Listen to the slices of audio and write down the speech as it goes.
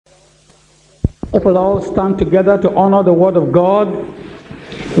If we'll all stand together to honor the word of God,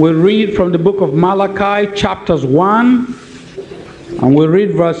 we'll read from the book of Malachi, chapters 1, and we'll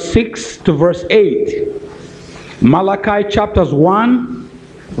read verse 6 to verse 8. Malachi chapters 1,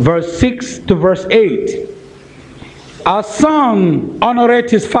 verse 6 to verse 8. A son honoreth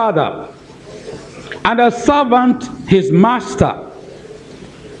his father, and a servant his master.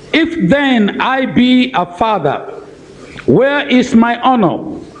 If then I be a father, where is my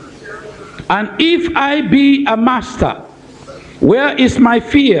honor? And if I be a master, where is my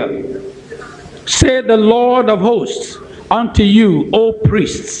fear? Said the Lord of hosts unto you, O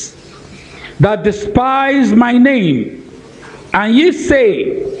priests, that despise my name. And ye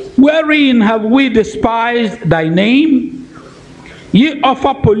say, wherein have we despised thy name? Ye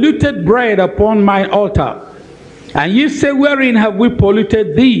offer polluted bread upon mine altar. And ye say, wherein have we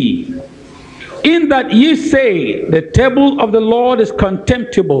polluted thee? In that ye say, the table of the Lord is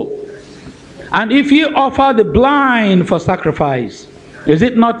contemptible. And if ye offer the blind for sacrifice, is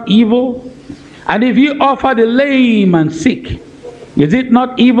it not evil? And if ye offer the lame and sick, is it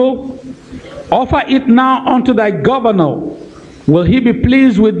not evil? Offer it now unto thy governor. Will he be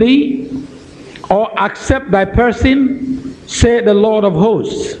pleased with thee? Or accept thy person? Say the Lord of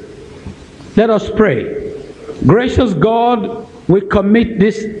hosts. Let us pray. Gracious God, we commit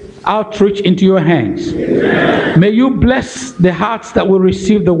this outreach into your hands. Amen. May you bless the hearts that will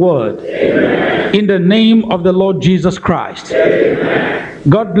receive the word. Amen. In the name of the Lord Jesus Christ. Amen.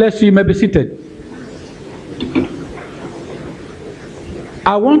 God bless you. You may be seated.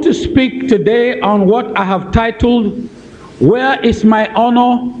 I want to speak today on what I have titled, Where is my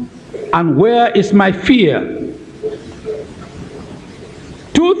honor and where is my fear?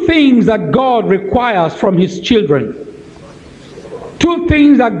 Two things that God requires from his children. Two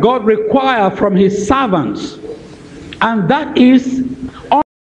things that God requires from his servants, and that is honor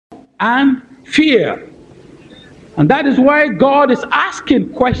and fear. And that is why God is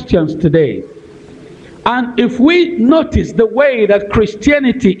asking questions today. And if we notice the way that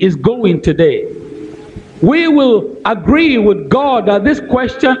Christianity is going today, we will agree with God that this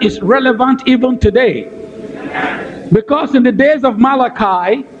question is relevant even today. Because in the days of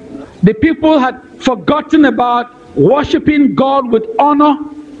Malachi, the people had forgotten about worshiping God with honor,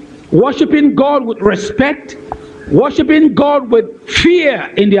 worshiping God with respect, worshiping God with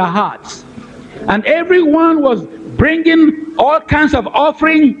fear in their hearts. And everyone was bringing all kinds of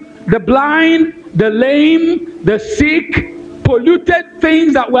offering, the blind, the lame, the sick, polluted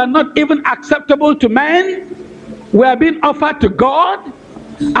things that were not even acceptable to men were being offered to God.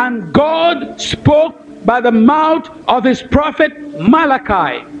 And God spoke by the mouth of his prophet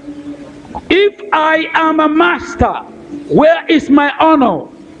Malachi. If I am a master, where is my honor?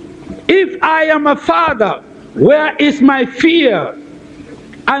 If I am a father, where is my fear?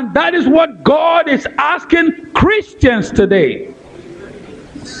 And that is what God is asking Christians today.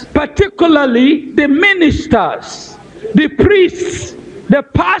 Particularly the ministers, the priests, the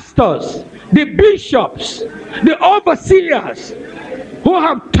pastors, the bishops, the overseers, who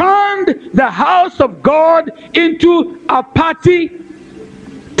have turned the house of God into a party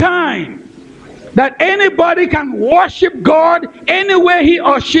time, that anybody can worship God any way he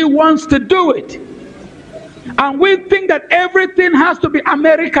or she wants to do it. And we think that everything has to be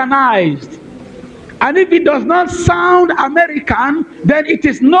Americanized. And if it does not sound American, then it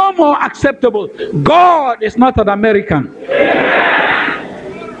is no more acceptable. God is not an American.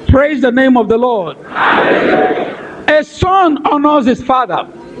 Yeah. Praise the name of the Lord. Hallelujah. A son honors his father.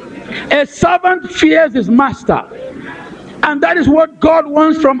 A servant fears his master. And that is what God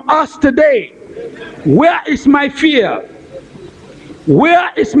wants from us today. Where is my fear?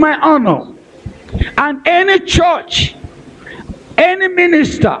 Where is my honor? And any church, any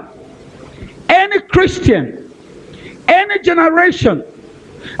minister, any Christian, any generation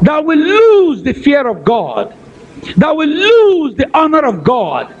that will lose the fear of God, that will lose the honor of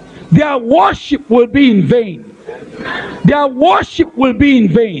God, their worship will be in vain. Their worship will be in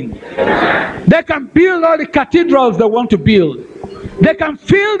vain. They can build all the cathedrals they want to build. They can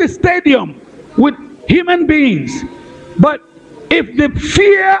fill the stadium with human beings. But if the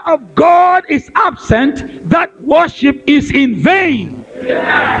fear of God is absent, that worship is in vain.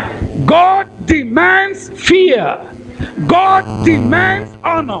 God demands fear. God demands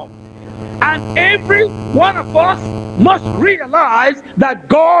honor. And every one of us must realize that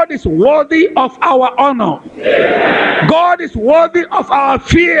God is worthy of our honor. Amen. God is worthy of our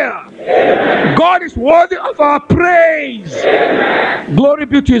fear. Amen. God is worthy of our praise. Amen. Glory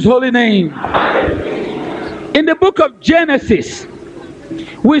be to his holy name. In the book of Genesis,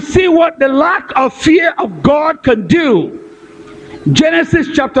 we see what the lack of fear of God can do. Genesis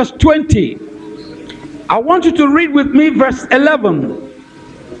chapters 20, I want you to read with me verse 11.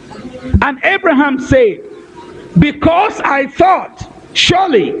 And Abraham said, because I thought,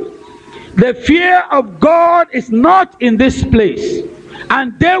 surely the fear of God is not in this place,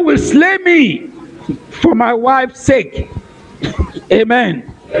 and they will slay me for my wife's sake.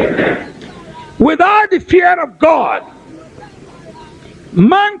 Amen. Without the fear of God,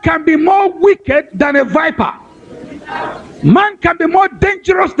 man can be more wicked than a viper. Man can be more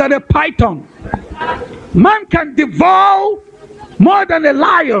dangerous than a python. Man can devour more than a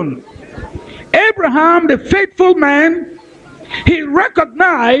lion. Abraham, the faithful man, he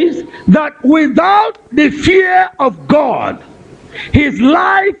recognized that without the fear of God, his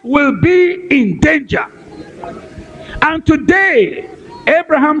life will be in danger. And today,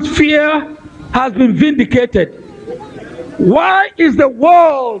 Abraham's fear has been vindicated. Why is the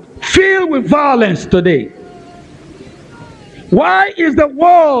world filled with violence today? Why is the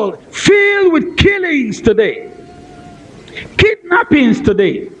world filled with killings today? Kidnappings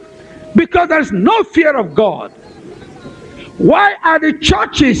today? Because there's no fear of God. Why are the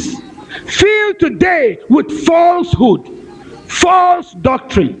churches filled today with falsehood, false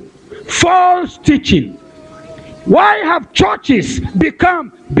doctrine, false teaching? Why have churches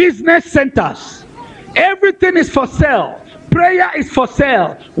become business centers? Everything is for sale. Prayer is for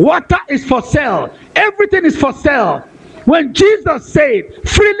sale. Water is for sale. Everything is for sale. When Jesus said,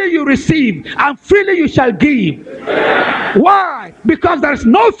 freely you receive and freely you shall give. Why? Because there's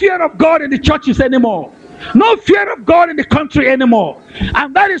no fear of God in the churches anymore. No fear of God in the country anymore.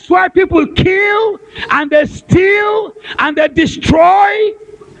 And that is why people kill and they steal and they destroy,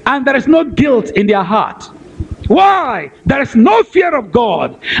 and there is no guilt in their heart. Why? There is no fear of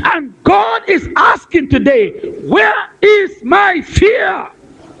God. And God is asking today, where is my fear?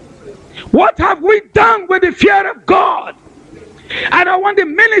 What have we done with the fear of God? And I want the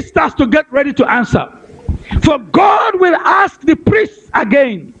ministers to get ready to answer. For God will ask the priests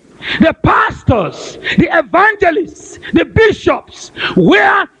again, the pastors, the evangelists, the bishops,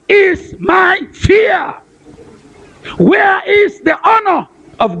 where is my fear? Where is the honor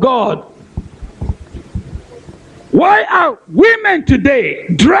of God? Why are women today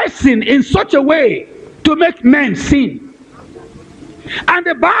dressing in such a way to make men sin? And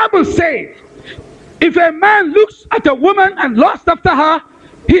the Bible says, if a man looks at a woman and lusts after her,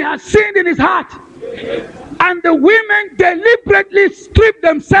 he has sinned in his heart. And the women deliberately strip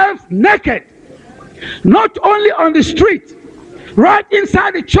themselves naked, not only on the street, right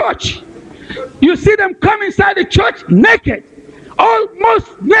inside the church. You see them come inside the church naked,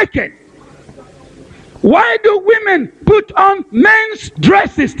 almost naked. Why do women put on men's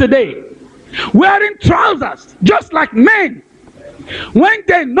dresses today, wearing trousers just like men, when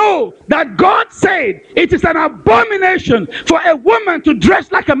they know that God said it is an abomination for a woman to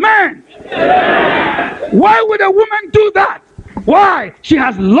dress like a man? Why would a woman do that? Why? She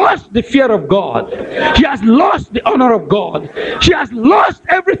has lost the fear of God. She has lost the honor of God. She has lost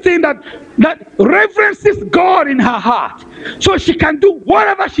everything that reverences God in her heart. So she can do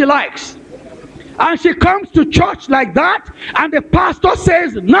whatever she likes. And she comes to church like that, and the pastor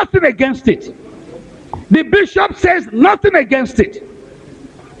says nothing against it. The bishop says nothing against it.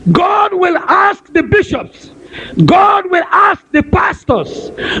 God will ask the bishops. God will ask the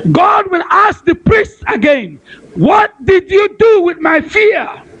pastors. God will ask the priests again. What did you do with my fear?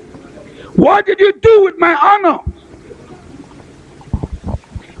 What did you do with my honor?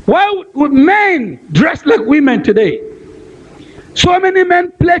 Why would men dress like women today? So many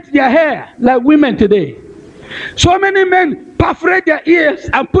men plait their hair like women today. So many men perforate their ears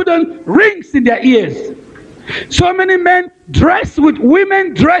and put on rings in their ears. So many men dress with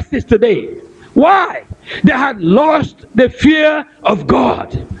women dresses today. Why? They had lost the fear of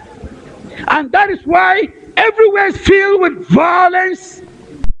God. And that is why everywhere is filled with violence.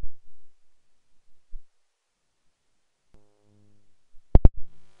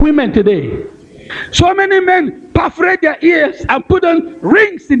 Women today. So many men perforate their ears and put on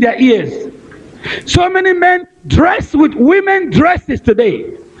rings in their ears. So many men dress with women dresses today.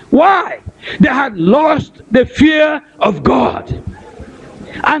 Why? They had lost the fear of God.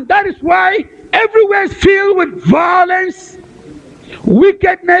 And that is why everywhere is filled with violence,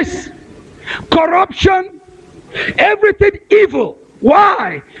 wickedness, corruption, everything evil.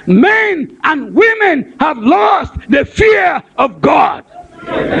 Why? Men and women have lost the fear of God.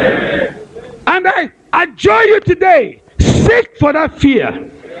 And I adjure you today, seek for that fear.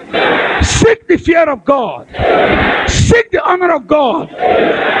 Seek the fear of God. Seek the honor of God.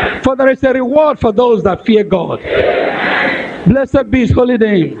 For there is a reward for those that fear God. Blessed be his holy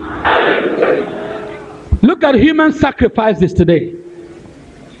name. Look at human sacrifices today.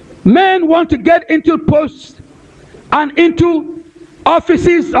 Men want to get into posts and into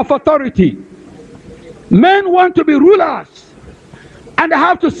offices of authority. Men want to be rulers, and they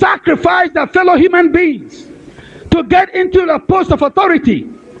have to sacrifice their fellow human beings to get into the post of authority.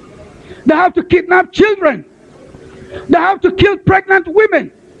 They have to kidnap children. They have to kill pregnant women.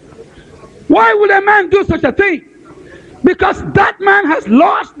 Why would a man do such a thing? Because that man has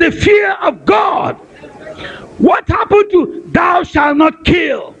lost the fear of God. What happened to thou shalt not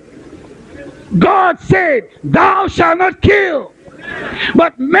kill? God said, thou shalt not kill.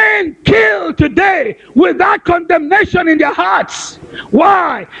 But men kill today without condemnation in their hearts.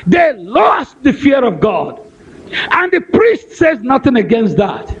 Why? They lost the fear of God. And the priest says nothing against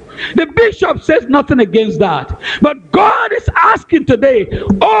that. The bishop says nothing against that. But God is asking today,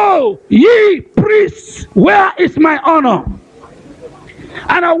 oh, ye priests, where is my honor?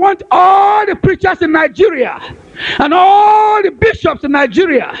 And I want all the preachers in Nigeria, and all the bishops in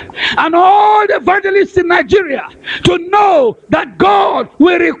Nigeria, and all the evangelists in Nigeria to know that God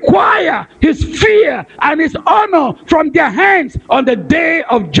will require his fear and his honor from their hands on the day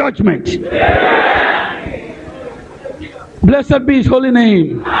of judgment. Blessed be his holy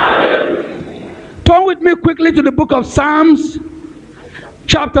name. Turn with me quickly to the book of Psalms,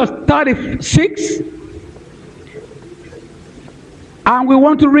 chapter 36. And we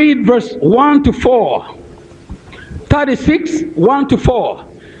want to read verse 1 to 4. 36, 1 to 4.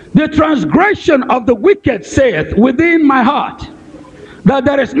 The transgression of the wicked saith within my heart, that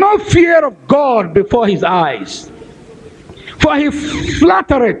there is no fear of God before his eyes. For he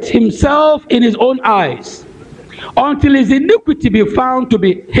flattereth himself in his own eyes, until his iniquity be found to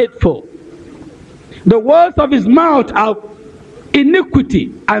be hateful. The words of his mouth are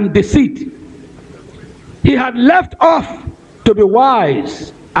iniquity and deceit. He had left off to be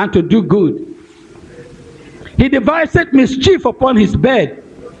wise and to do good. He devised mischief upon his bed.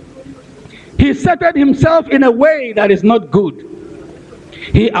 He setteth himself in a way that is not good.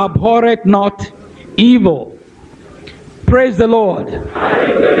 He abhorreth not evil. Praise the Lord.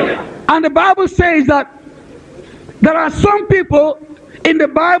 And the Bible says that there are some people in the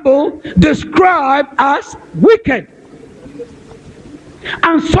Bible described as wicked.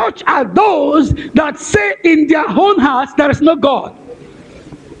 And such are those that say in their own hearts there is no God.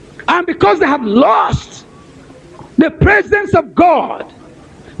 And because they have lost the presence of God,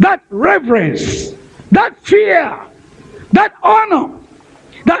 that reverence, that fear, that honor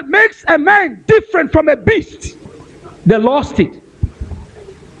that makes a man different from a beast, they lost it.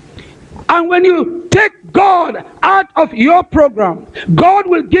 And when you take God out of your program, God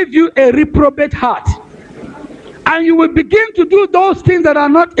will give you a reprobate heart. And you will begin to do those things that are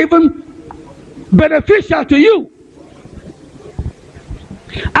not even beneficial to you.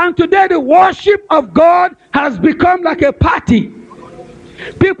 And today the worship of God has become like a party.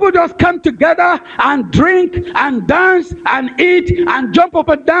 People just come together and drink and dance and eat and jump up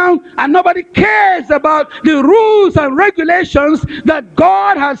and down, and nobody cares about the rules and regulations that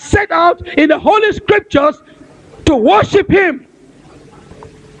God has set out in the Holy Scriptures to worship him.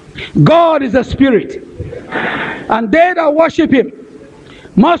 God is a spirit, and they that worship him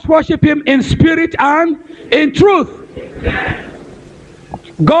must worship him in spirit and in truth.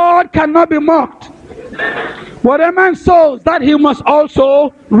 God cannot be mocked. What a man sows, that he must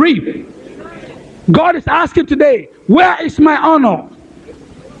also reap. God is asking today, where is my honor?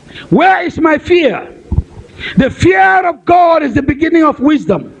 Where is my fear? The fear of God is the beginning of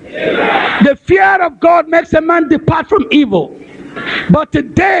wisdom. The fear of God makes a man depart from evil. But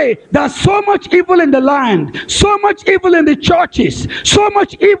today, there's so much evil in the land, so much evil in the churches, so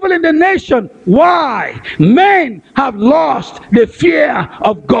much evil in the nation. Why? Men have lost the fear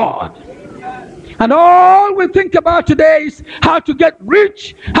of God. And all we think about today is how to get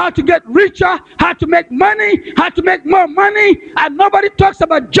rich, how to get richer, how to make money, how to make more money. And nobody talks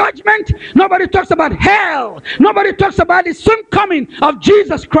about judgment. Nobody talks about hell. Nobody talks about the soon coming of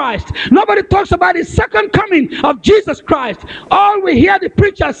Jesus Christ. Nobody talks about the second coming of Jesus Christ. All we hear the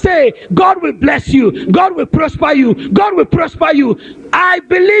preacher say, God will bless you. God will prosper you. God will prosper you. I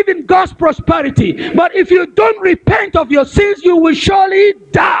believe in God's prosperity. But if you don't repent of your sins, you will surely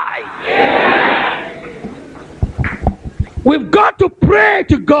die. Yeah. We've got to pray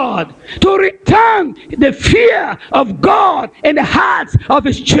to God to return the fear of God in the hearts of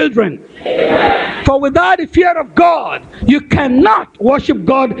his children. Amen. For without the fear of God, you cannot worship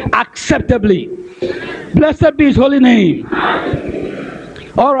God acceptably. Blessed be his holy name.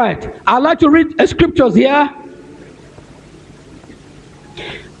 All right, I'd like to read scriptures here.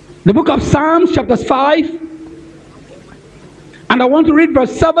 The book of Psalms, chapter 5. And I want to read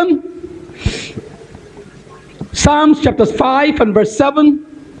verse 7. Psalms chapter 5 and verse 7.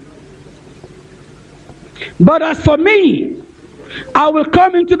 But as for me, I will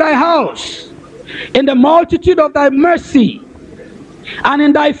come into thy house in the multitude of thy mercy, and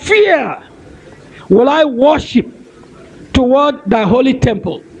in thy fear will I worship toward thy holy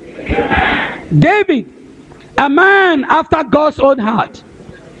temple. David, a man after God's own heart,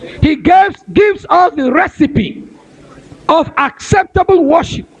 he gives us the recipe of acceptable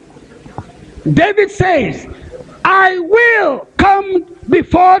worship. David says, I will come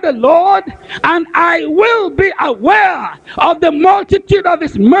before the Lord, and I will be aware of the multitude of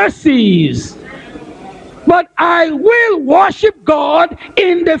his mercies. But I will worship God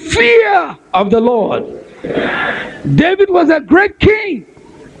in the fear of the Lord. David was a great king.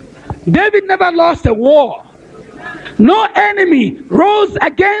 David never lost a war. No enemy rose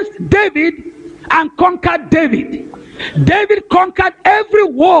against David and conquered David. David conquered every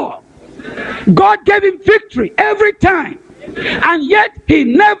war. God gave him victory every time. And yet he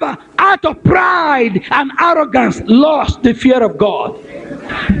never, out of pride and arrogance, lost the fear of God.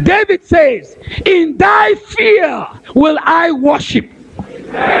 David says, in thy fear will I worship.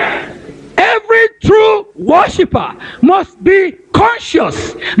 Every true worshiper must be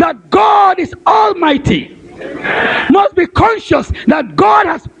conscious that God is almighty. Must be conscious that God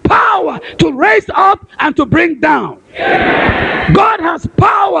has power to raise up and to bring down. God has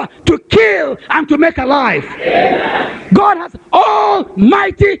power to kill and to make alive. God has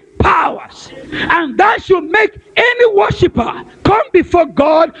almighty powers, and that should make any worshiper come before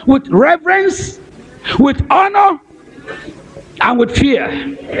God with reverence, with honor, and with fear.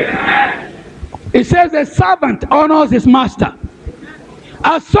 It says a servant honors his master,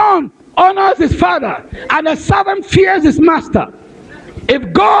 a son honors his father, and a servant fears his master.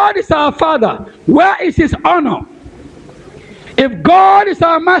 If God is our father, where is his honor? If God is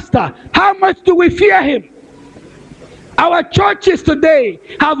our master, how much do we fear him? Our churches today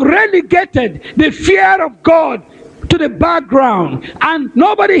have relegated the fear of God to the background, and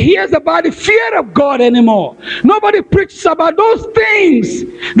nobody hears about the fear of God anymore. Nobody preaches about those things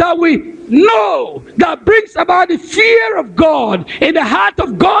that we know that brings about the fear of God in the heart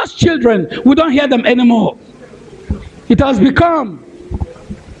of God's children. We don't hear them anymore. It has become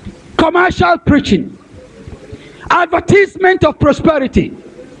commercial preaching, advertisement of prosperity.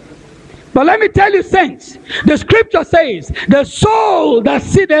 But let me tell you, saints, the scripture says, the soul that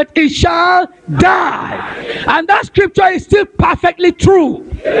sinneth, it shall die. And that scripture is still perfectly true.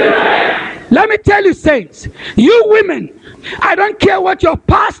 Let me tell you, saints, you women, I don't care what your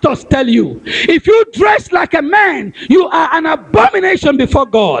pastors tell you. If you dress like a man, you are an abomination before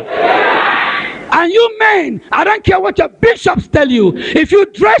God. And you men, I don't care what your bishops tell you. If you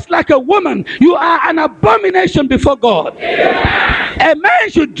dress like a woman, you are an abomination before God. A man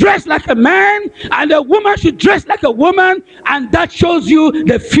should dress like a man, and a woman should dress like a woman, and that shows you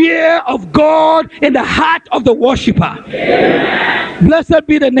the fear of God in the heart of the worshiper. Blessed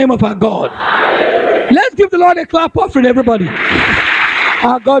be the name of our God. Let's give the Lord a clap offering, everybody.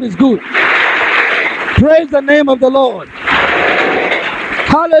 Our God is good. Praise the name of the Lord.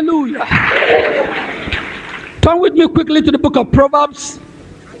 Hallelujah. Turn with me quickly to the book of Proverbs.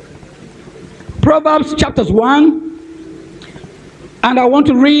 Proverbs chapters 1. And I want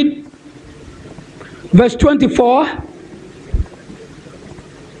to read verse 24.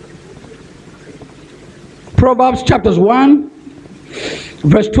 Proverbs chapters 1,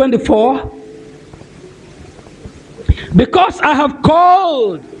 verse 24. Because I have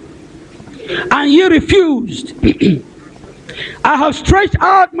called and ye refused, I have stretched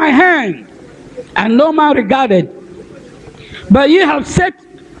out my hand, and no man regarded. But ye have set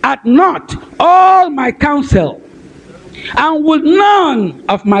at naught all my counsel, and would none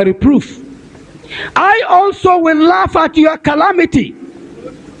of my reproof. I also will laugh at your calamity.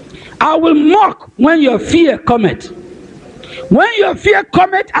 I will mock when your fear cometh. When your fear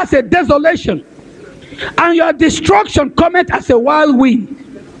cometh as a desolation, and your destruction cometh as a wild wind.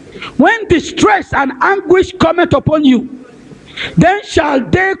 When distress and anguish cometh upon you, then shall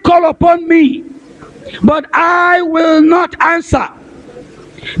they call upon me, but I will not answer.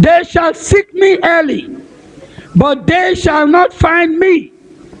 They shall seek me early, but they shall not find me.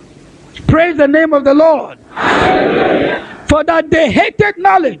 Praise the name of the Lord. Hallelujah. For that they hated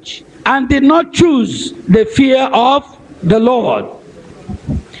knowledge and did not choose the fear of the Lord.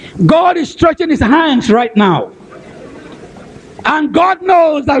 God is stretching his hands right now. And God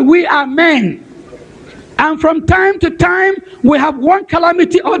knows that we are men. And from time to time, we have one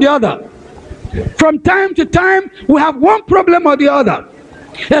calamity or the other. From time to time, we have one problem or the other.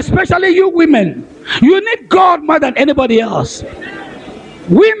 Especially you women. You need God more than anybody else.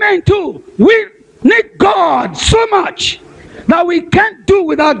 Women too. We need God so much that we can't do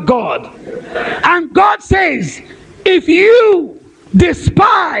without God. And God says, if you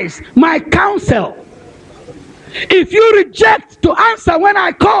despise my counsel, if you reject to answer when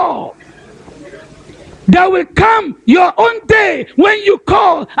I call, there will come your own day when you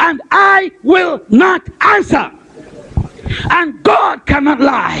call and I will not answer. And God cannot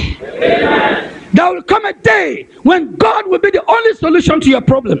lie. Amen. There will come a day when God will be the only solution to your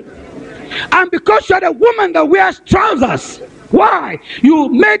problem. And because you're the woman that wears trousers, why? You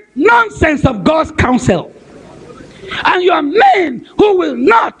made nonsense of God's counsel. And you are men who will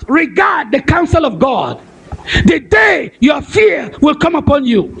not regard the counsel of God. The day your fear will come upon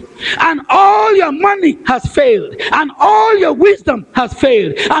you, and all your money has failed, and all your wisdom has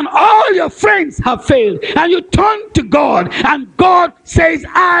failed, and all your friends have failed, and you turn to God, and God says,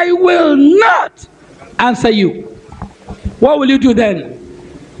 I will not answer you. What will you do then?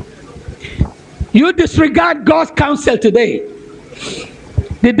 You disregard God's counsel today.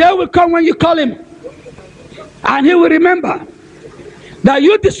 The day will come when you call him, and he will remember that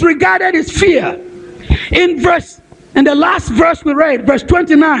you disregarded his fear. In the last verse we read, verse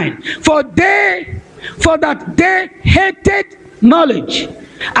 29, for that they hated knowledge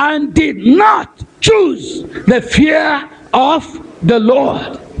and did not choose the fear of the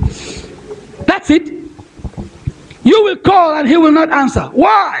Lord. That's it. You will call and he will not answer.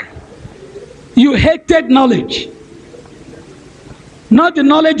 Why? You hated knowledge. Not the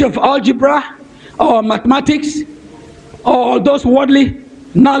knowledge of algebra or mathematics or those worldly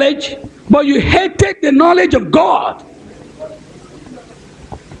knowledge, but you hated the knowledge of God.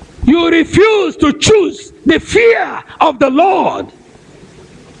 You refuse to choose the fear of the Lord.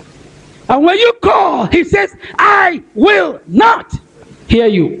 And when you call, he says, I will not hear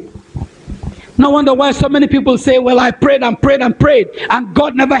you. No wonder why so many people say, well, I prayed and prayed and prayed, and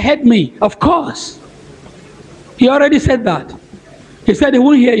God never heard me. Of course. He already said that. He said he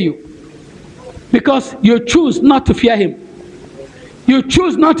won't hear you, because you choose not to fear him. You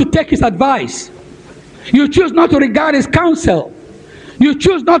choose not to take his advice. You choose not to regard his counsel. You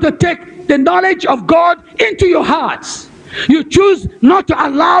choose not to take the knowledge of God into your hearts. You choose not to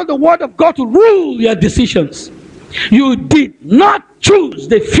allow the word of God to rule your decisions. You did not choose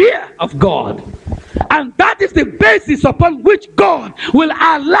the fear of God. And that is the basis upon which God will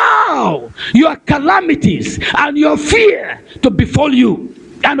allow your calamities and your fear to befall you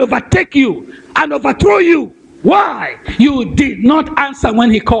and overtake you and overthrow you. Why? You did not answer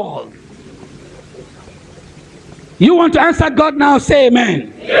when he called. You want to answer God now? Say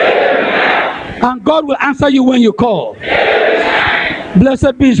amen. Amen. And God will answer you when you call. Amen.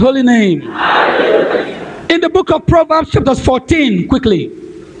 Blessed be his holy name. Hallelujah. In the book of Proverbs, chapters 14, quickly.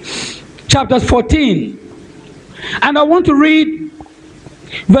 Chapters 14. And I want to read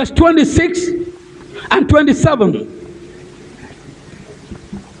verse 26 and 27.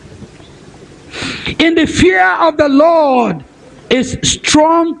 In the fear of the Lord is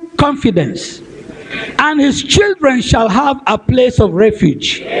strong confidence, and his children shall have a place of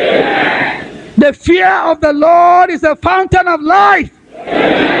refuge. Amen. The fear of the Lord is a fountain of life.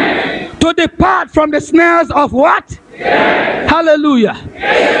 Amen. To depart from the snares of what? Amen. Hallelujah.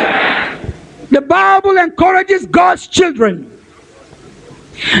 Amen. The Bible encourages God's children.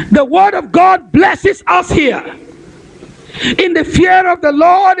 The word of God blesses us here. In the fear of the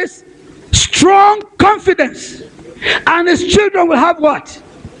Lord is strong confidence, and his children will have what?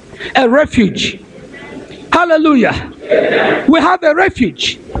 A refuge. Hallelujah. Amen. We have a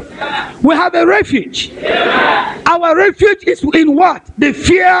refuge. We have a refuge. Amen. Our refuge is in what? The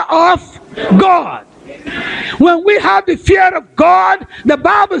fear of God. When we have the fear of God, the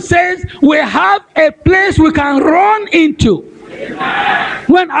Bible says we have a place we can run into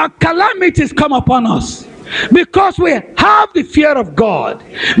when our calamities come upon us. Because we have the fear of God,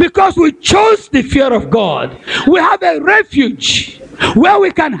 because we chose the fear of God, we have a refuge where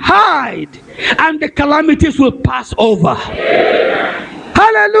we can hide, and the calamities will pass over. Amen.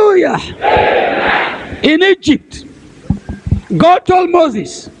 Hallelujah. Amen. In Egypt, God told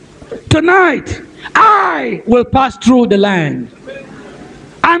Moses, tonight I will pass through the land,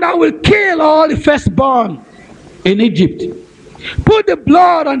 and I will kill all the firstborn in Egypt. Put the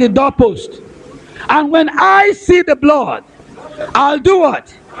blood on the doorpost. And when I see the blood, I'll do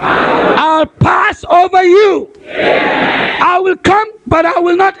what? I'll pass over you. I will come, but I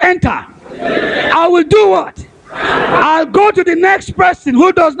will not enter. I will do what? I'll go to the next person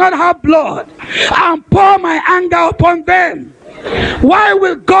who does not have blood and pour my anger upon them. Why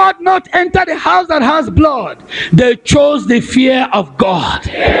will God not enter the house that has blood? They chose the fear of God.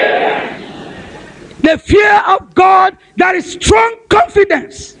 The fear of God, that is strong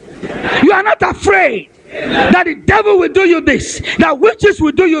confidence. You are not afraid. That the devil will do you this, that witches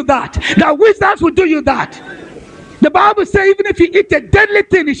will do you that wizards will do you that. The Bible says even if you eat a deadly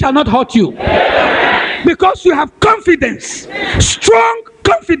thing, it shall not hurt you. Because you have confidence, strong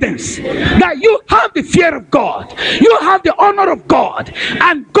confidence, that you have the fear of God, you have the honor of God,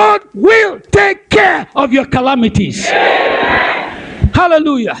 and God will take care of your calamities.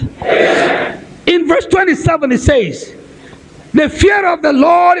 Hallelujah. In verse 27 it says, the fear of the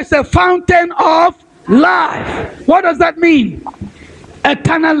Lord is a fountain of life. What does that mean?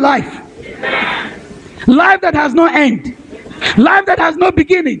 Eternal life. Life that has no end. Life that has no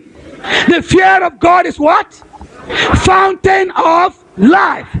beginning. The fear of God is what? Fountain of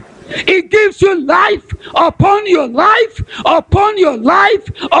life. It gives you life upon your life, upon your life,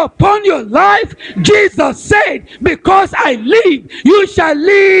 upon your life. Jesus said, because I live, you shall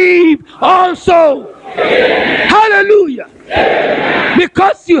live also. Hallelujah.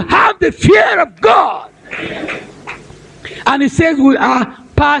 Because you have the fear of God. And it says we are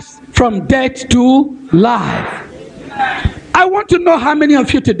passed from death to life. I want to know how many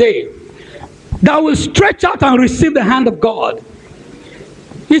of you today that will stretch out and receive the hand of God.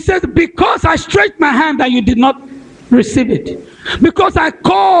 He says, because I stretched my hand and you did not receive it. Because I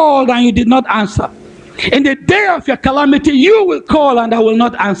called and you did not answer. In the day of your calamity, you will call and I will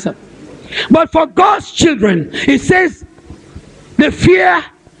not answer. But for God's children, it says, the fear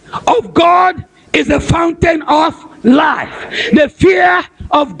of God is a fountain of life. The fear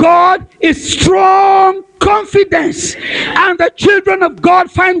of God is strong confidence. And the children of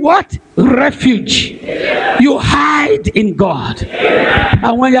God find what? Refuge. You hide in God.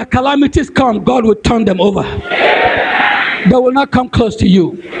 And when your calamities come, God will turn them over. They will not come close to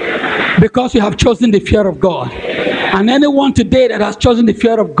you because you have chosen the fear of God. And anyone today that has chosen the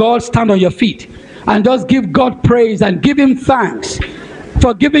fear of God, stand on your feet and just give God praise and give him thanks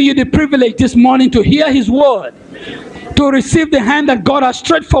for giving you the privilege this morning to hear his word, to receive the hand that God has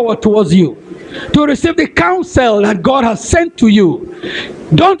stretched forward towards you, to receive the counsel that God has sent to you.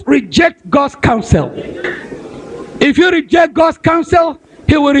 Don't reject God's counsel. If you reject God's counsel,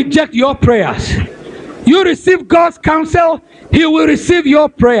 he will reject your prayers. You receive God's counsel, he will receive your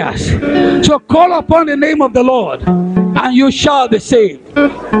prayers. So call upon the name of the Lord and you shall be saved.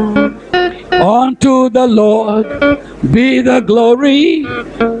 Unto the Lord be the glory,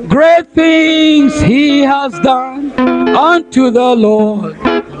 great things he has done. Unto the Lord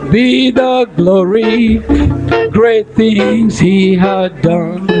be the glory, great things he had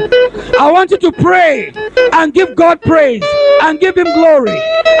done. I want you to pray and give God praise and give him glory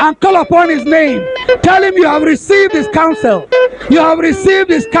and call upon his name. Tell him you have received his counsel. You have received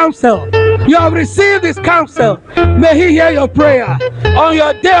his counsel. You have received his counsel. May he hear your prayer on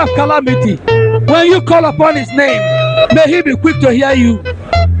your day of calamity. When you call upon his name, may he be quick to hear you.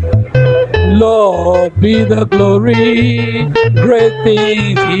 Lord, be the glory, great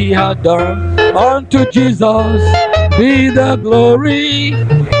things he had done. Unto Jesus be the glory,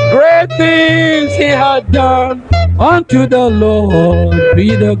 great things he had done. Unto the Lord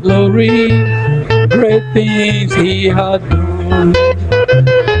be the glory, great things he had done.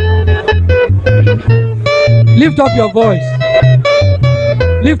 Lift up your voice.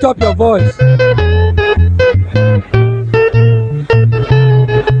 Lift up your voice.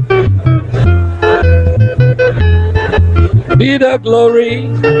 Be the glory,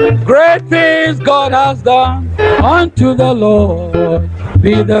 great things God has done. Unto the Lord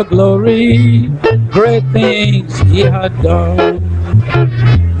be the glory, great things he had done.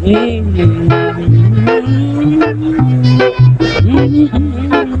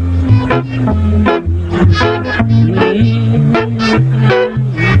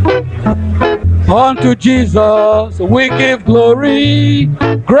 Unto Jesus we give glory,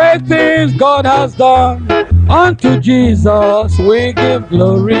 great things God has done. Unto Jesus we give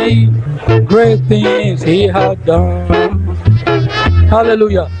glory, great things he had done.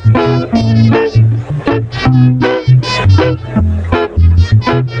 Hallelujah.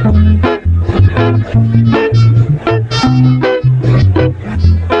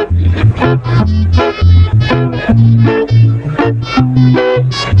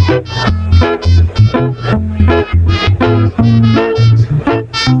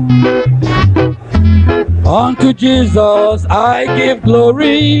 Unto Jesus I give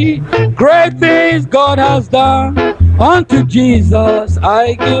glory, great things God has done. Unto Jesus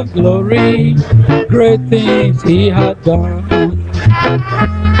I give glory, great things he had done.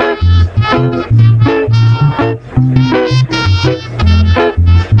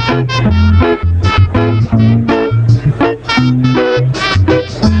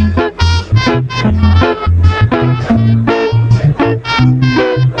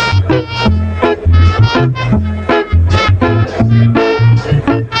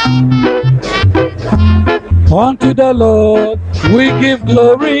 Unto the Lord we give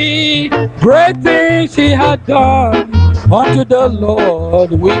glory, great things he had done. Unto the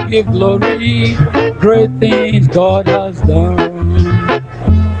Lord we give glory, great things God has done.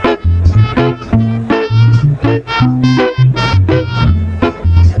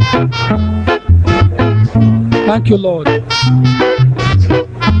 Thank you, Lord.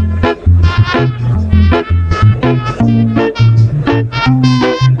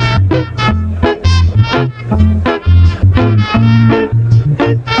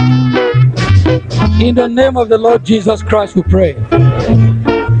 In the name of the Lord Jesus Christ we pray.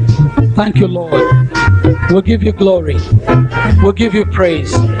 Thank you, Lord. We'll give you glory. We'll give you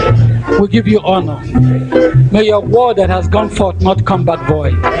praise. We'll give you honor. May your word that has gone forth not come back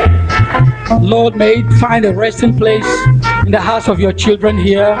void. Lord, may it find a resting place in the hearts of your children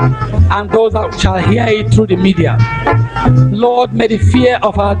here and those that shall hear it through the media. Lord, may the fear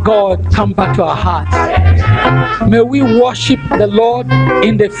of our God come back to our hearts. May we worship the Lord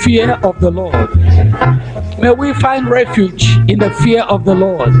in the fear of the Lord. May we find refuge in the fear of the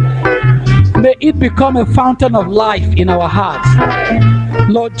Lord. May it become a fountain of life in our hearts.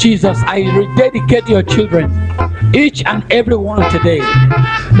 Lord Jesus, I rededicate your children, each and every one today,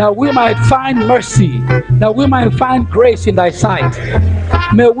 that we might find mercy, that we might find grace in thy sight.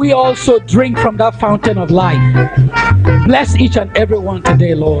 May we also drink from that fountain of life. Bless each and every one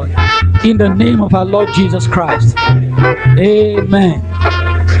today, Lord, in the name of our Lord Jesus Christ. Amen.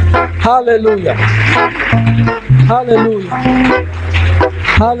 Hallelujah. Hallelujah.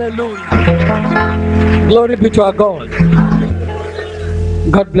 Hallelujah. Glory be to our God.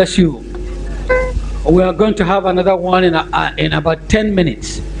 God bless you. We are going to have another one in about 10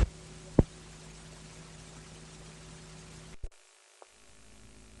 minutes.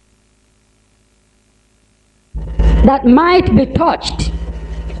 That might be touched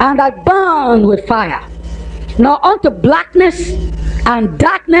and that burn with fire, nor unto blackness and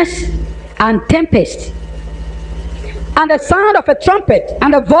darkness and tempest, and the sound of a trumpet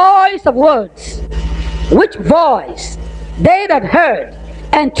and the voice of words, which voice they that heard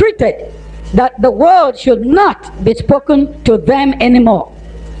entreated that the word should not be spoken to them anymore,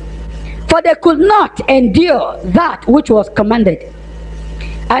 for they could not endure that which was commanded.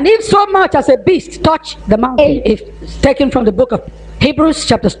 And if so much as a beast touch the mountain, if taken from the book of Hebrews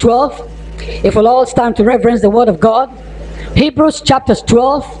chapters 12, if we'll all stand to reverence the word of God. Hebrews chapters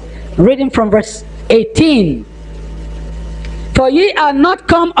 12, reading from verse 18. For ye are not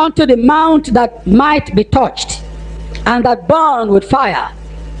come unto the mount that might be touched, and that burn with fire,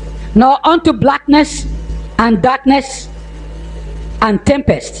 nor unto blackness and darkness and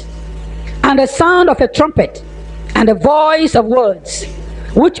tempest, and the sound of a trumpet, and the voice of words,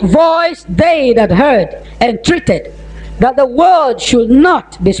 which voice they that heard entreated that the word should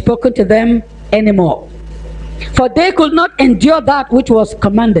not be spoken to them anymore, for they could not endure that which was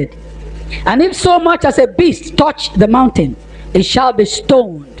commanded. And if so much as a beast touch the mountain, it shall be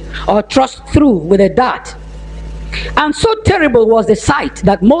stoned or thrust through with a dart. And so terrible was the sight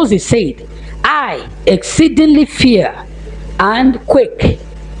that Moses said, I exceedingly fear and quake.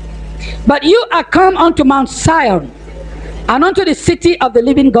 But you are come unto Mount Zion, and unto the city of the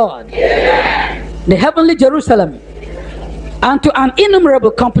living God, the heavenly Jerusalem, and to an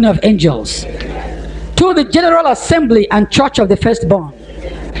innumerable company of angels, to the general assembly and church of the firstborn,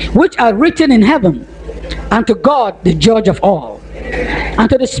 which are written in heaven, and to God the judge of all, and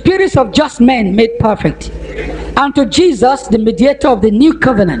to the spirits of just men made perfect, and to Jesus the mediator of the new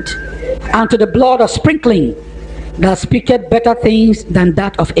covenant, and to the blood of sprinkling that speaketh better things than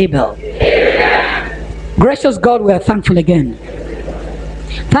that of Abel. Gracious God, we are thankful again.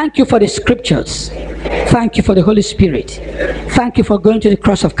 Thank you for the scriptures. Thank you for the Holy Spirit. Thank you for going to the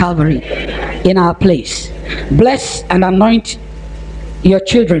cross of Calvary in our place. Bless and anoint your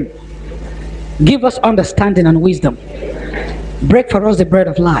children. Give us understanding and wisdom. Break for us the bread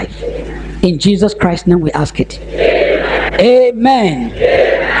of life. In Jesus Christ's name we ask it. Amen.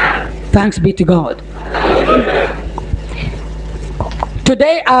 Thanks be to God.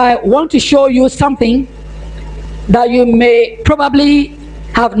 Today I want to show you something that you may probably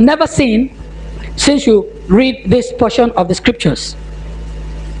have never seen since you read this portion of the scriptures.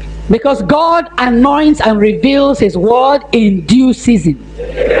 Because God anoints and reveals his word in due season.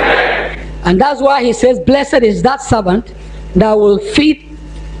 And that's why he says, blessed is that servant that will feed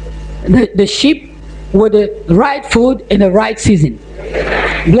the sheep with the right food in the right season.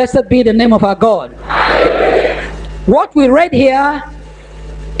 Blessed be the name of our God. What we read here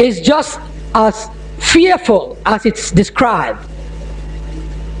is just as fearful as it's described.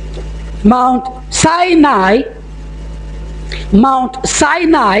 Mount Sinai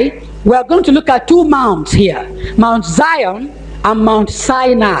We are going to look at two mounts here, Mount Zion and Mount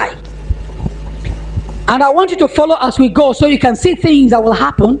Sinai. And I want you to follow as we go so you can see things that will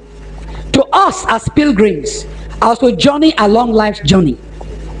happen to us as pilgrims as we journey along life's journey,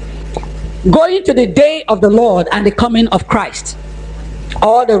 going to the day of the Lord and the coming of Christ,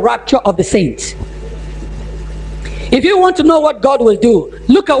 or the rapture of the saints. If you want to know what God will do,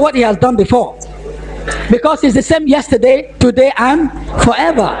 look at what he has done before, because he's the same yesterday, today, and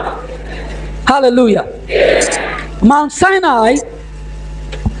forever. Hallelujah. Mount Sinai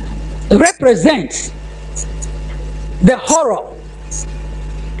represents the horror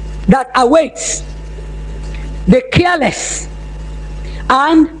that awaits the careless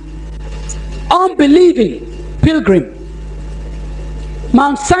and unbelieving pilgrim.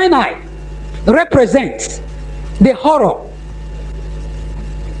 Mount Sinai represents the horror,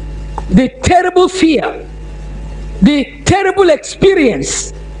 the terrible fear, the terrible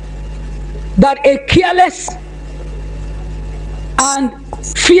experience that a careless and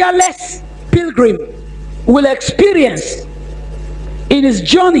fearless pilgrim will experience in his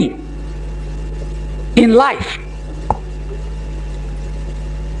journey in life.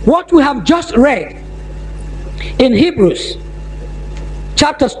 What we have just read in Hebrews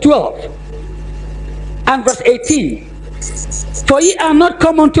chapters 12 and verse 18, for ye are not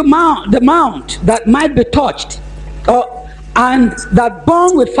come unto the mount that might be touched, and that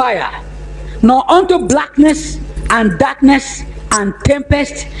burn with fire, nor unto blackness and darkness and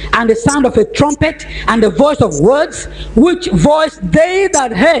tempest and the sound of a trumpet and the voice of words, which voice they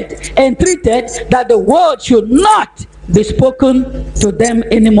that heard entreated that the word should not be spoken to them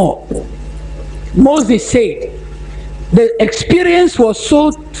anymore. Moses said the experience was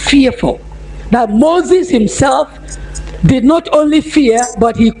so fearful that Moses himself did not only fear,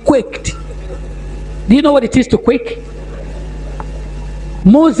 but he quaked. Do you know what it is to quake?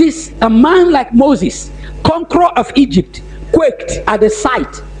 Moses, a man like Moses, conqueror of Egypt, quaked at the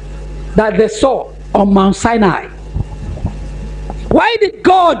sight that they saw on Mount Sinai. Why did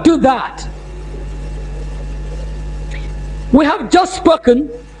God do that? We have just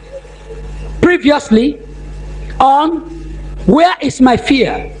spoken previously on where is my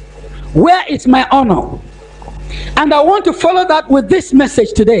fear, where is my honor, and I want to follow that with this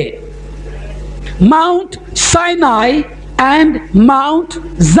message today. Mount Sinai and Mount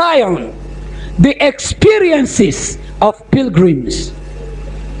Zion, the experiences of pilgrims.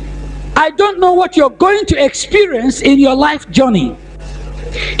 I don't know what you're going to experience in your life journey.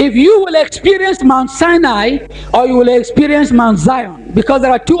 If you will experience Mount Sinai or you will experience Mount Zion, because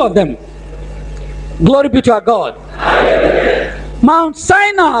there are two of them. Glory be to our God. Mount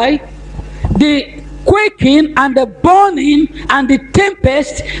Sinai, the quaking and the burning and the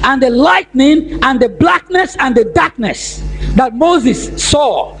tempest and the lightning and the blackness and the darkness that Moses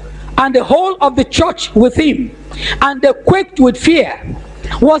saw, and the whole of the church with him, and they quaked with fear,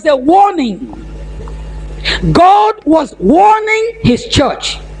 was a warning. God was warning his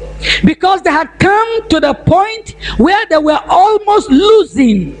church because they had come to the point where they were almost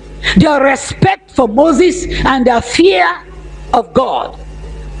losing their respect for Moses and their fear of God,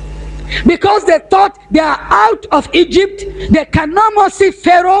 because they thought they are out of Egypt. They can no more see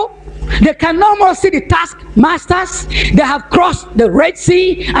Pharaoh, they can no more see the taskmasters. They have crossed the Red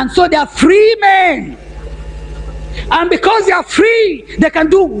Sea, and so they are free men, and because they are free, they can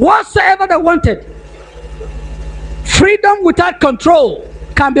do whatsoever they wanted. Freedom without control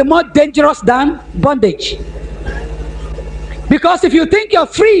can be more dangerous than bondage. Because if you think you're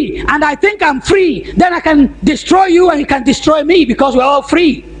free and I think I'm free, then I can destroy you and you can destroy me, because we're all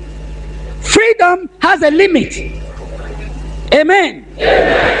free. Freedom has a limit. Amen.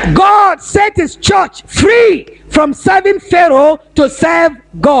 Amen. God set his church free from serving Pharaoh to serve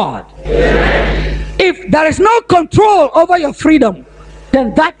God. Amen. If there is no control over your freedom,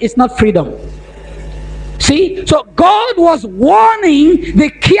 then that is not freedom. See, so God was warning the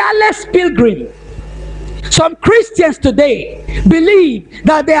careless pilgrim. Some Christians today believe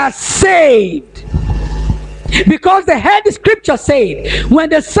that they are saved because they heard the scripture said, when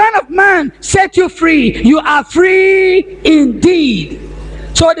the Son of Man set you free, you are free indeed.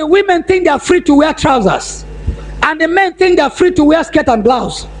 So the women think they are free to wear trousers, and the men think they are free to wear skirt and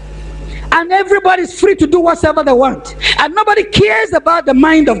blouse, and everybody's free to do whatever they want, and nobody cares about the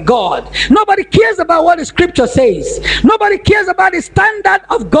mind of God. Nobody cares about what the scripture says. Nobody cares about the standard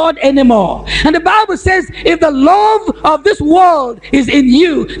of God anymore. And the Bible says, if the love of this world is in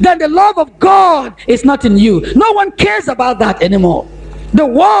you, then the love of God is not in you. No one cares about that anymore. The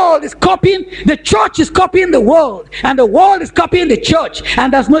world is copying, the church is copying the world, and the world is copying the church,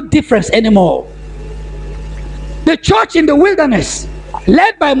 and there's no difference anymore. The church in the wilderness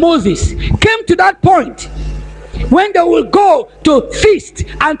led by Moses, came to that point when they will go to feast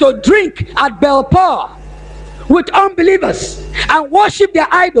and to drink at Belpar with unbelievers and worship their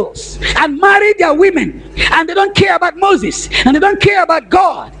idols and marry their women, and they don't care about Moses and they don't care about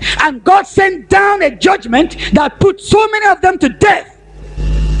God, and God sent down a judgment that put so many of them to death,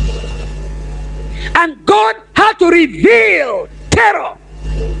 and God had to reveal terror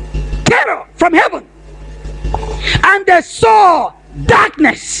from heaven, and they saw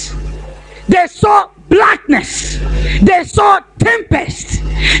darkness, they saw blackness, they saw tempest,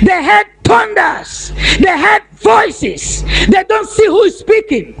 they heard thunders, they heard voices. They don't see who is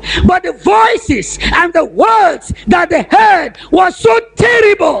speaking, but the voices and the words that they heard was so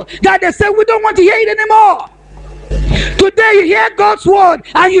terrible that they said, we don't want to hear it anymore. Today you hear God's word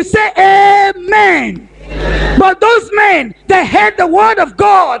and you say amen, but those men, they heard the word of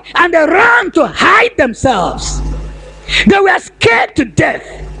God and they ran to hide themselves. They were scared to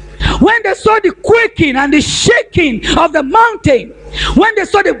death when they saw the quaking and the shaking of the mountain, when they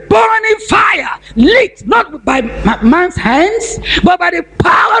saw the burning fire lit not by man's hands but by the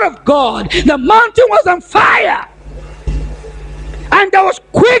power of God. The mountain was on fire, and there was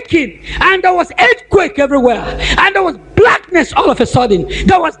quaking, and there was earthquake everywhere, and there was blackness all of a sudden,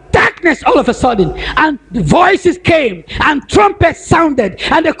 there was darkness all of a sudden, and the voices came and trumpets sounded,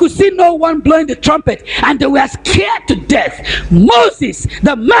 and they could see no one blowing the trumpet, and they were scared to death. Moses,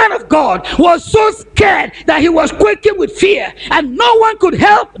 the man of God, was so scared that he was quaking with fear, and no one could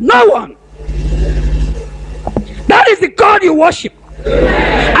help no one. That is the God you worship.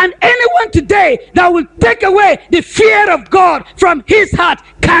 And anyone today that will take away the fear of God from his heart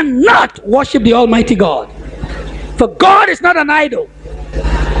cannot worship the Almighty God. For God is not an idol.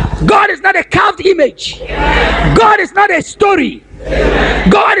 God is not a carved image. God is not a story.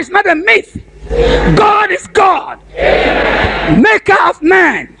 God is not a myth. God is God, maker of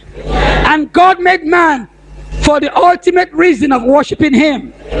man. And God made man for the ultimate reason of worshiping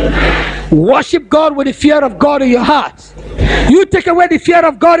him. Worship God with the fear of God in your heart. You take away the fear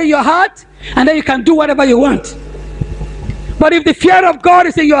of God in your heart, and then you can do whatever you want. But if the fear of God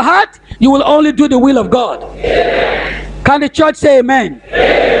is in your heart, you will only do the will of God. Amen. Can the church say amen?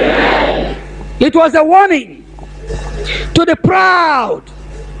 Amen. It was a warning to the proud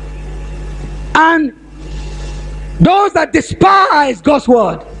and those that despise God's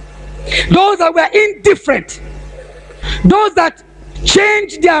word, those that were indifferent, those that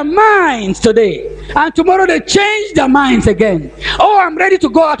change their minds today, and tomorrow they change their minds again. Oh, I'm ready to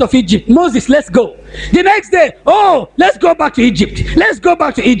go out of Egypt. Moses, let's go. The next day, oh, let's go back to Egypt. Let's go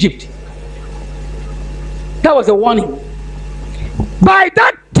back to Egypt. That was a warning. By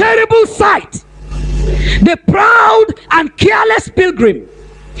that terrible sight, the proud and careless pilgrim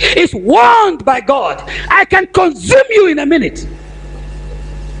is warned by God. I can consume you in a minute,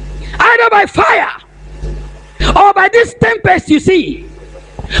 either by fire, or by this tempest you see,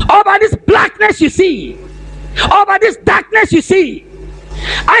 or by this blackness you see, or by this darkness you see.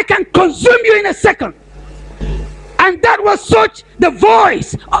 I can consume you in a second. And that was such, the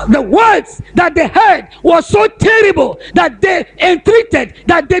voice, the words that they heard was so terrible that they entreated,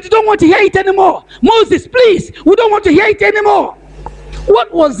 that they don't want to hear it anymore. Moses, please, we don't want to hear it anymore.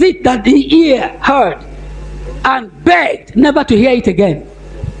 What was it that the ear heard and begged never to hear it again?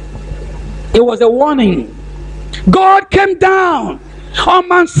 It was a warning. God came down on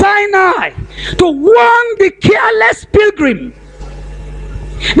Mount Sinai to warn the careless pilgrim,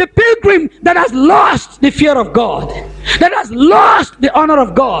 the pilgrim that has lost the fear of God, that has lost the honor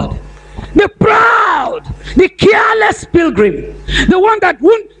of God, the proud, the careless pilgrim, the one that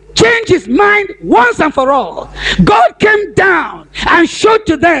won't change his mind once and for all. God came down and showed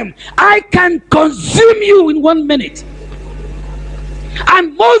to them, I can consume you in 1 minute.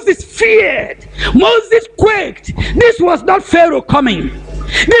 And Moses feared. Moses quaked. This was not Pharaoh coming.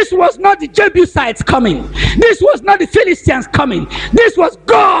 This was not the Jebusites coming. This was not the Philistines coming. This was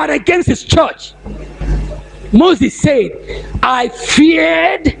God against his church. Moses said, I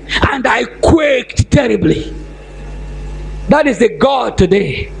feared and I quaked terribly. That is the God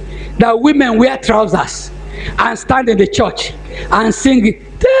today, that women wear trousers and stand in the church and sing,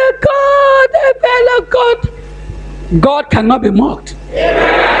 the God, the fellow God. God cannot be mocked.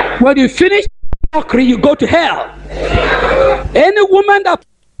 Amen. When you finish mockery, you go to hell. Amen. Any woman that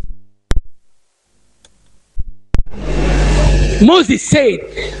Moses said,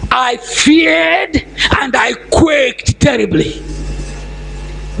 I feared and I quaked terribly.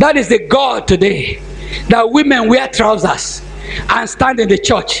 That is the God today, that women wear trousers and stand in the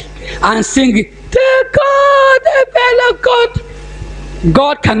church and sing, the God, the fellow God.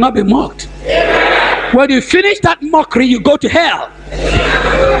 God cannot be mocked. Amen. When you finish that mockery, you go to hell.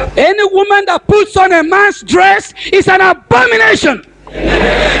 Any woman that puts on a man's dress is an abomination.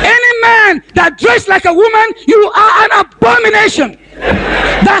 Any man that dresses like a woman, you are an abomination.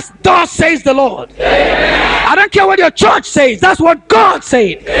 That's thus says the Lord. I don't care what your church says. That's what God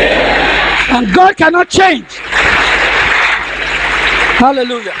said. And God cannot change.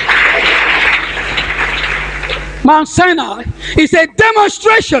 Hallelujah. Mount Sinai is a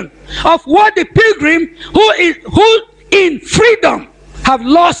demonstration of what the pilgrim who in freedom have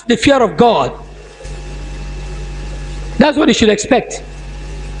lost the fear of God. That's what you should expect.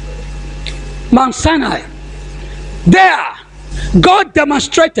 Mount Sinai. There, God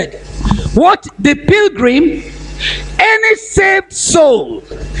demonstrated what the pilgrim, any saved soul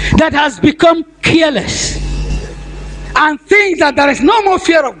that has become careless and thinks that there is no more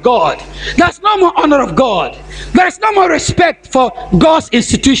fear of God, there's no more honor of God, there is no more respect for God's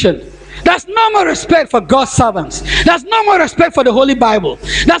institution, there's no more respect for God's servants, there's no more respect for the Holy Bible,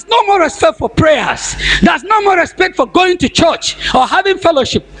 there's no more respect for prayers, there's no more respect for going to church or having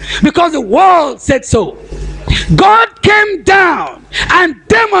fellowship because the world said so. God came down and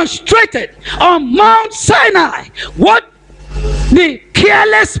demonstrated on Mount Sinai what the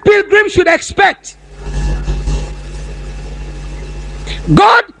careless pilgrim should expect.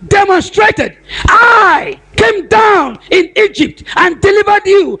 God demonstrated, I came down in Egypt and delivered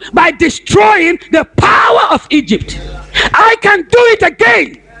you by destroying the power of Egypt. I can do it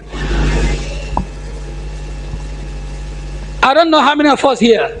again. I don't know how many of us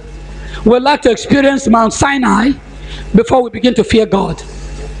here would like to experience Mount Sinai before we begin to fear God.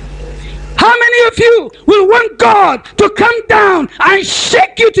 How many of you will want God to come down and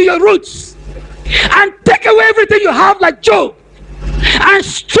shake you to your roots and take away everything you have like Job and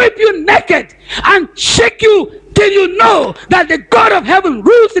strip you naked and shake you till you know that the God of heaven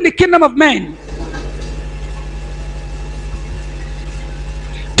rules in the kingdom of men?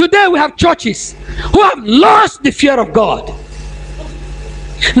 Today we have churches who have lost the fear of God,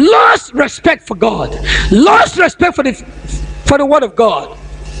 lost respect for God, lost respect for the word of God,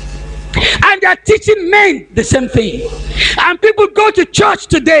 and they are teaching men the same thing. And people go to church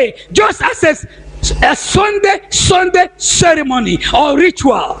today just as a Sunday ceremony or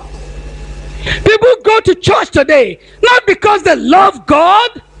ritual. People go to church today not because they love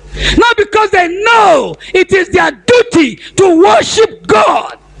God, not because they know it is their duty to worship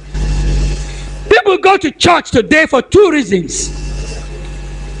God. People go to church today for two reasons.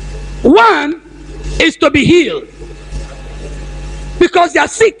 One is to be healed because they are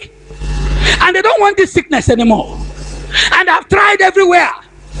sick and they don't want this sickness anymore, and they have tried everywhere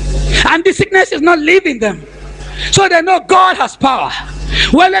and the sickness is not leaving them, so they know God has power.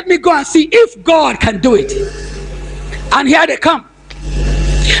 Well, let me go and see if God can do it. And here they come,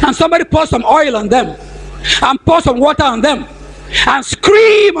 and somebody pours some oil on them and pour some water on them and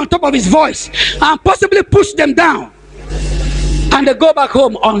scream on top of his voice and possibly push them down, and they go back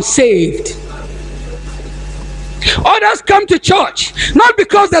home unsaved. Others come to church not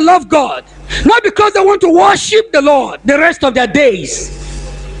because they love God, not because they want to worship the Lord the rest of their days.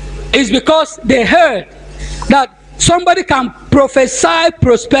 It's because they heard that somebody can prophesy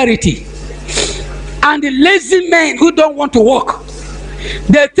prosperity, and the lazy men who don't want to work,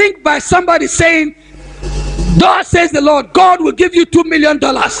 they think by somebody saying, "Thus says the Lord, God will give you $2 million,"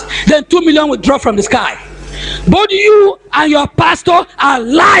 then $2 million will drop from the sky. Both you and your pastor are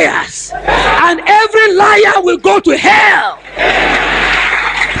liars, and every liar will go to hell.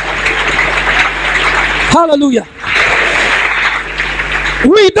 Hallelujah.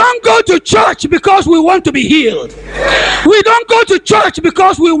 We don't go to church because we want to be healed. We don't go to church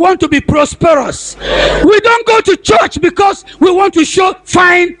because we want to be prosperous. We don't go to church because we want to show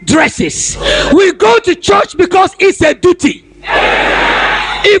fine dresses. We go to church because it's a duty.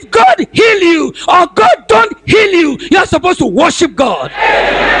 If God heal you or God don't heal you, you're supposed to worship God.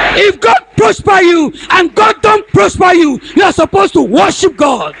 If God prosper you and God don't prosper you, you're supposed to worship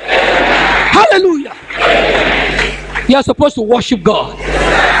God. Hallelujah. You're supposed to worship God.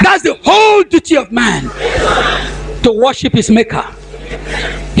 That's the whole duty of man, to worship his maker.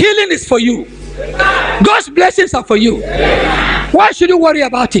 Healing is for you. God's blessings are for you. Why should you worry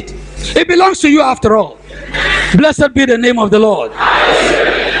about it? It belongs to you after all. Blessed be the name of the Lord.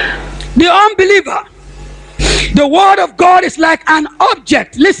 The unbeliever, the word of God is like an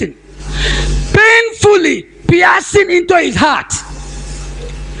object, listen, painfully piercing into his heart.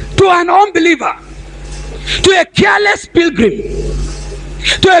 To an unbeliever, to a careless pilgrim,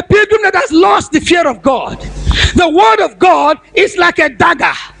 to a pilgrim that has lost the fear of God, the word of God is like a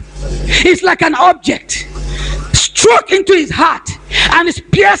dagger. It's like an object struck into his heart, and is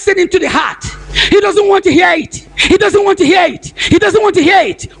piercing into the heart, He doesn't want to hear it. He doesn't want to hear it. He doesn't want to hear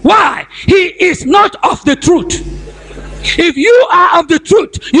it. Why? He is not of the truth. If you are of the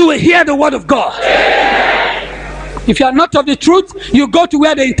truth, you will hear the word of God. If you are not of the truth, you go to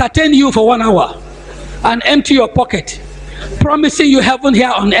where they entertain you for 1 hour and empty your pocket, promising you heaven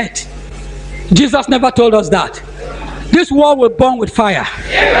here on earth. Jesus never told us that. This world will burn with fire.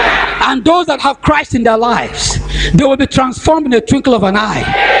 And those that have Christ in their lives, they will be transformed in a twinkle of an eye.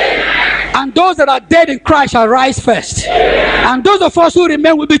 And those that are dead in Christ shall rise first. And those of us who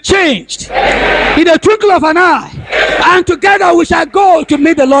remain will be changed in a twinkle of an eye. And together we shall go to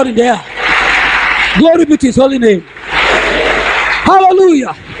meet the Lord in the air. Glory be to his holy name.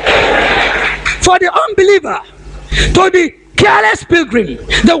 Hallelujah. For the unbeliever, to the careless pilgrim,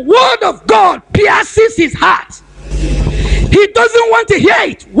 the word of God pierces his heart. He doesn't want to hear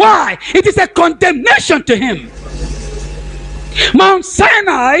it. Why? It is a condemnation to him. Mount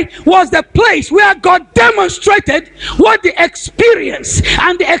Sinai was the place where God demonstrated what the experience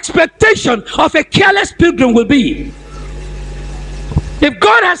and the expectation of a careless pilgrim will be. If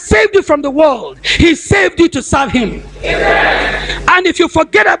God has saved you from the world, he saved you to serve him. And if you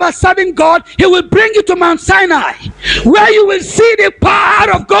forget about serving God, he will bring you to Mount Sinai, where you will see the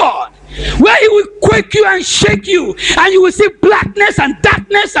power of God, where he will quake you and shake you, and you will see blackness and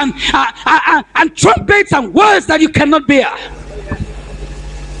darkness and trumpets and words that you cannot bear.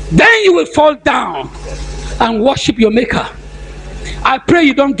 Then you will fall down and worship your maker. I pray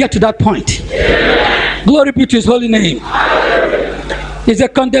you don't get to that point. Glory be to his holy name. It's a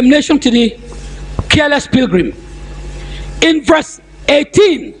condemnation to the careless pilgrim. In verse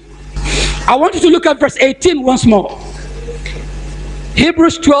 18, I want you to look at verse 18 once more.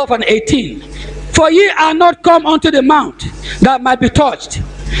 Hebrews 12 and 18. For ye are not come unto the mount that might be touched,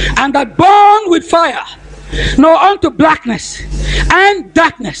 and that burn with fire, nor unto blackness and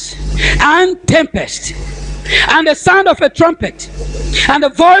darkness and tempest, and the sound of a trumpet, and the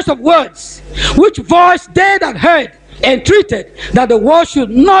voice of words, which voice they that heard entreated that the word should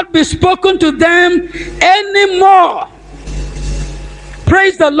not be spoken to them anymore.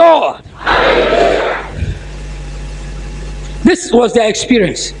 Praise the Lord. This was their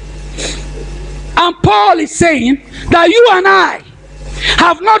experience. And Paul is saying that you and I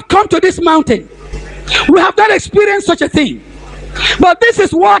have not come to this mountain. We have not experienced such a thing. But this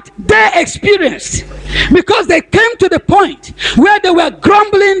is what they experienced, because they came to the point where they were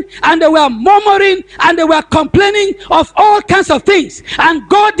grumbling and they were murmuring and they were complaining of all kinds of things, and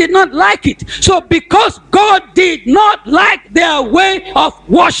God did not like it. So because God did not like their way of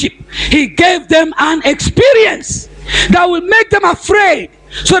worship, he gave them an experience that will make them afraid,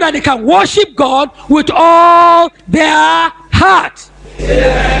 so that they can worship God with all their heart.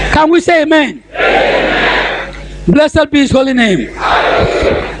 Yeah. Can we say amen? Amen. Blessed be his holy name.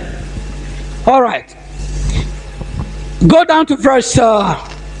 All right. Go down to verse, I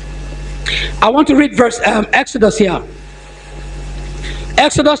want to read verse Exodus here.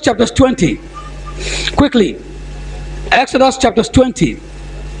 Exodus chapter 20. Quickly. Exodus chapter 20.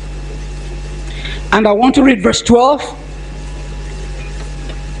 And I want to read verse 12.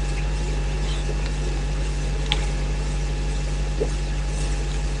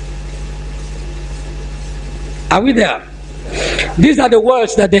 Are we there? These are the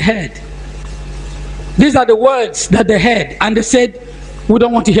words that they heard. These are the words that they heard, and they said, we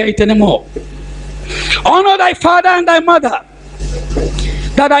don't want to hear it anymore. Honor thy father and thy mother,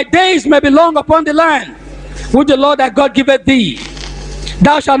 that thy days may be long upon the land which the Lord thy God giveth thee.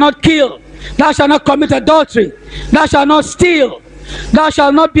 Thou shalt not kill, thou shalt not commit adultery, thou shalt not steal, thou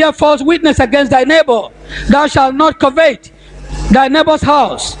shalt not bear false witness against thy neighbor, thou shalt not covet thy neighbor's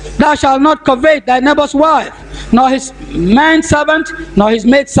house, thou shalt not covet thy neighbor's wife, nor his manservant, nor his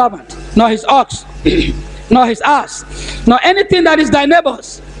maidservant, nor his ox, nor his ass, nor anything that is thy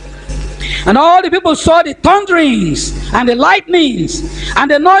neighbor's. And all the people saw the thunderings and the lightnings and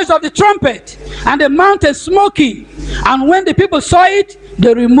the noise of the trumpet and the mountain smoking. And when the people saw it,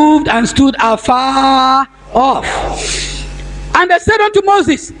 they removed and stood afar off. And they said unto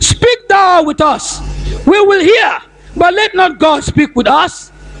Moses, speak thou with us, we will hear, but let not God speak with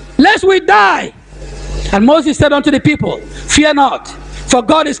us, lest we die. And Moses said unto the people, fear not, for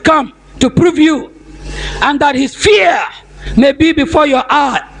God is come to prove you, and that his fear may be before your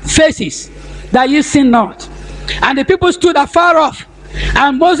faces, that ye sin not. And the people stood afar off,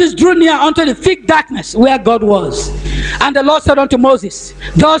 and Moses drew near unto the thick darkness where God was. And the Lord said unto Moses,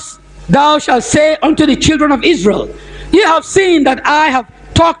 thus thou shalt say unto the children of Israel, ye have seen that I have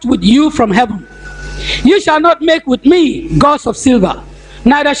talked with you from heaven. Ye shall not make with me gods of silver,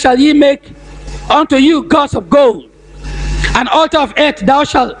 neither shall ye make unto you gods of gold. An altar of earth thou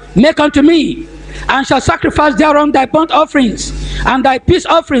shalt make unto me, and shalt sacrifice thereon thy burnt offerings, and thy peace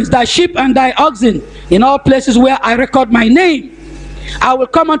offerings, thy sheep and thy oxen, in all places where I record my name. I will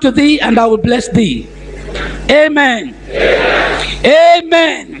come unto thee, and I will bless thee. Amen.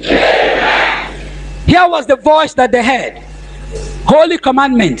 Amen. Amen. Here was the voice that they heard. Holy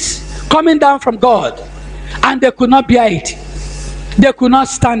commandments coming down from God, and they could not bear it. They could not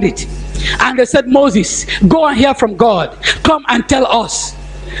stand it. And they said, Moses, go and hear from God. Come and tell us.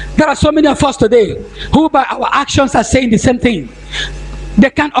 There are so many of us today who by our actions are saying the same thing. They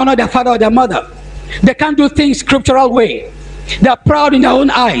can't honor their father or their mother. They can't do things scriptural way. They are proud in their own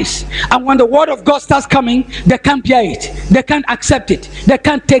eyes. And when the word of God starts coming, they can't bear it. They can't accept it. They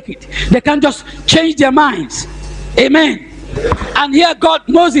can't take it. They can't just change their minds. Amen. And here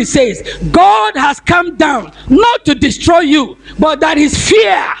Moses says, God has come down not to destroy you, but that his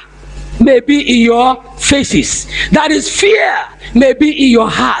fear may be in your faces, that his fear may be in your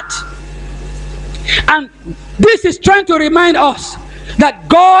heart. And this is trying to remind us that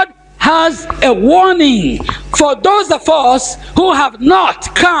God has a warning for those of us who have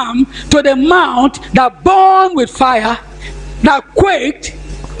not come to the mount that burned with fire, that quaked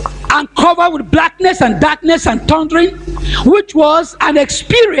and covered with blackness and darkness and thundering, which was an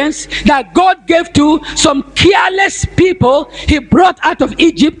experience that God gave to some careless people he brought out of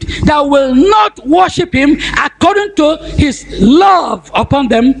Egypt that will not worship him according to his love upon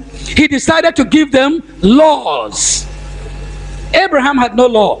them. He decided to give them laws. Abraham had no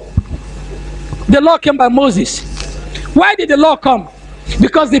law. The law came by Moses. Why did the law come?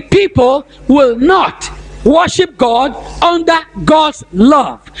 Because the people will not worship God under God's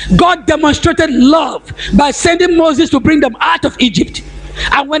love. God demonstrated love by sending Moses to bring them out of Egypt.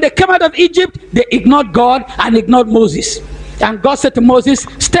 And when they came out of Egypt, they ignored God and ignored Moses. And God said to Moses,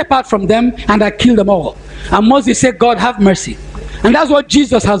 step out from them and I kill them all. And Moses said, God, have mercy. And that's what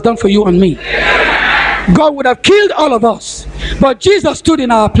Jesus has done for you and me. God would have killed all of us, but Jesus stood in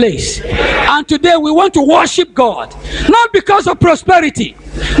our place. And today we want to worship God, not because of prosperity,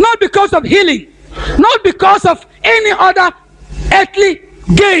 not because of healing, not because of any other earthly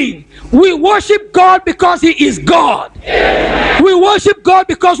gain. We worship God because he is God. We worship God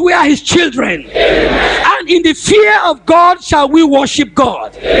because we are his children. And in the fear of God shall we worship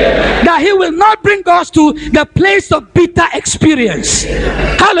God, that he will not bring us to the place of bitter experience.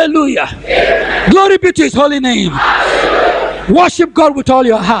 Hallelujah. Glory be to his holy name. Worship God with all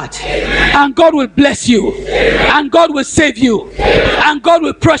your heart, and God will bless you, and God will save you, and God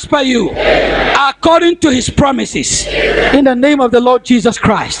will prosper you according to his promises. In the name of the Lord Jesus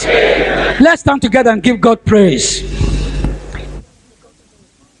Christ. Let's stand together and give God praise.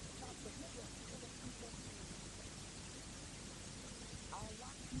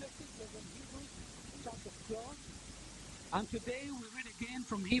 And today we read again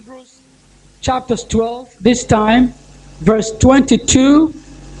from Hebrews chapter 12, this time verse 22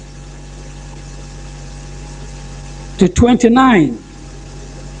 to 29.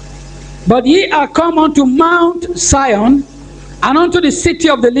 But ye are come unto Mount Zion, and unto the city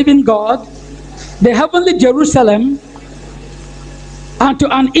of the living God, the heavenly Jerusalem, and to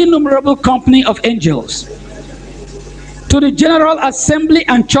an innumerable company of angels, to the general assembly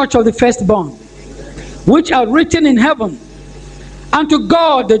and church of the firstborn, which are written in heaven, and to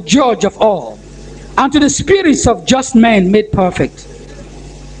God the judge of all, and to the spirits of just men made perfect,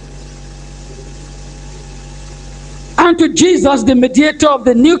 and to Jesus the mediator of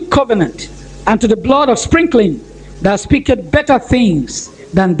the new covenant, and to the blood of sprinkling that speaketh better things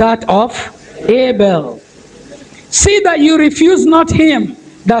than that of Abel. See that you refuse not him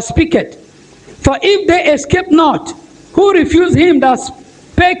that speaketh. For if they escape not, who refuse him that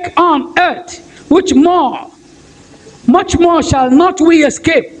spake on earth, much more shall not we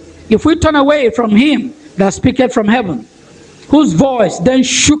escape, if we turn away from him that speaketh from heaven, whose voice then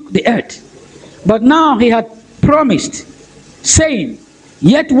shook the earth. But now he had promised, saying,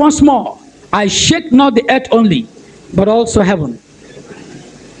 yet once more, I shake not the earth only, but also heaven.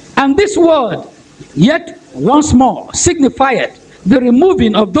 And this word, yet once more, signifieth the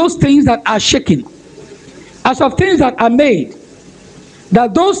removing of those things that are shaken, as of things that are made,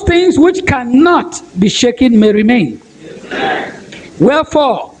 that those things which cannot be shaken may remain.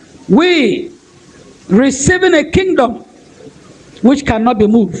 Wherefore, we, receiving a kingdom which cannot be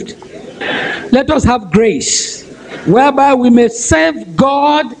moved, let us have grace, whereby we may serve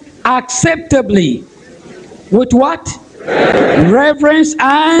God acceptably, with what? Reverence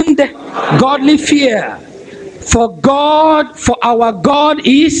and godly fear. For our God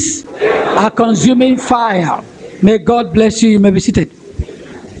is a consuming fire. May God bless you. You may be seated.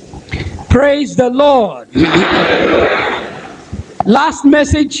 Praise the Lord. Last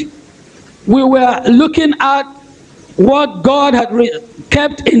message, we were looking at what God had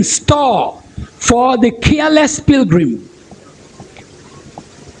kept in store for the careless pilgrim.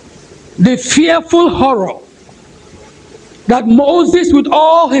 The fearful horror that Moses, with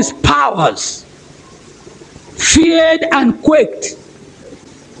all his powers, feared and quaked.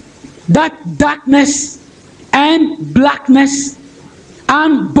 That darkness and blackness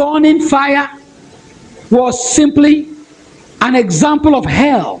and burning fire was simply an example of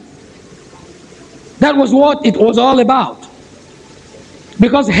hell. That was what it was all about.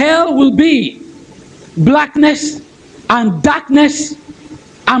 Because hell will be blackness and darkness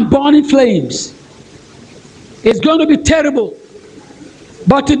and burning flames. It's going to be terrible.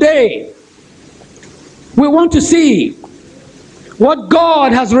 But today, we want to see what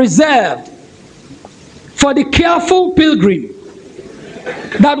God has reserved for the careful pilgrim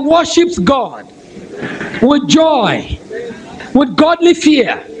that worships God with joy, with godly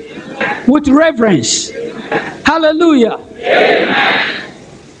fear, with reverence. Hallelujah. Amen.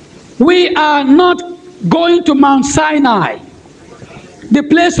 We are not going to Mount Sinai, the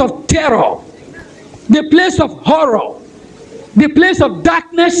place of terror, the place of horror, the place of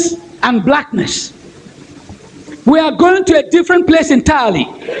darkness and blackness. We are going to a different place entirely.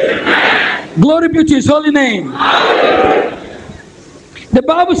 Amen. Glory be to his holy name. Hallelujah. The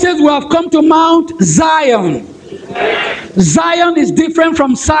Bible says we have come to Mount Zion. Zion is different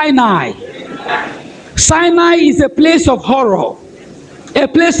from Sinai. Sinai is a place of horror, a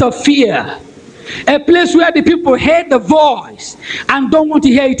place of fear, a place where the people hear the voice and don't want to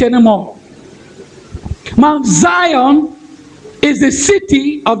hear it anymore. Mount Zion is the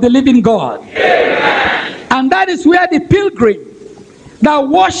city of the living God. And that is where the pilgrim that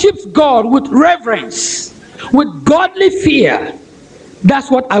worships God with reverence, with godly fear,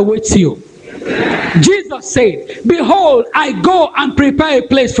 that's what awaits you. Jesus said, behold, I go and prepare a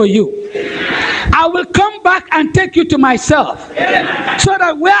place for you. I will come back and take you to myself, so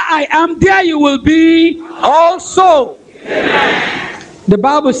that where I am, there you will be also. The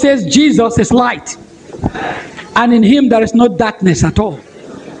Bible says Jesus is light, and in him there is no darkness at all.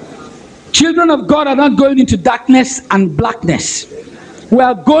 Children of God are not going into darkness and blackness. We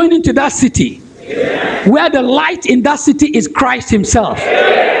are going into that city where the light in that city is Christ himself.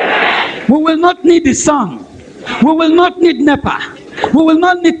 We will not need the sun. We will not need NEPA. We will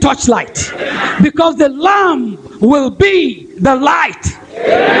not need torchlight, because the Lamb will be the light.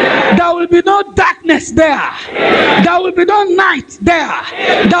 There will be no darkness there. There will be no night there.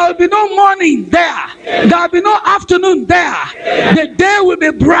 There will be no morning there. There will be no afternoon there. The day will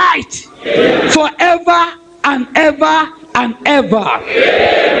be bright forever and ever and ever.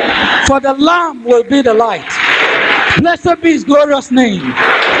 For the Lamb will be the light. Blessed be his glorious name.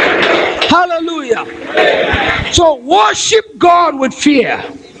 Hallelujah. So worship God with fear,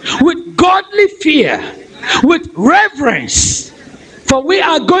 with godly fear, with reverence. For we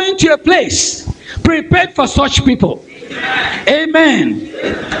are going to a place prepared for such people. Amen.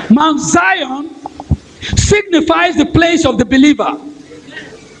 Mount Zion signifies the place of the believer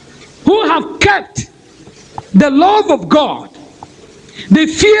who have kept the love of God, the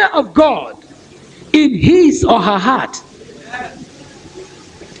fear of God in his or her heart.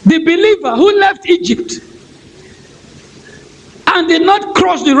 The believer who left Egypt and did not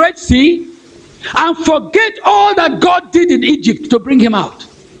cross the Red Sea and forget all that God did in Egypt to bring him out.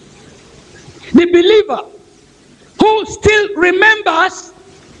 The believer who still remembers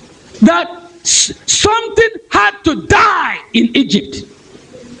that something had to die in Egypt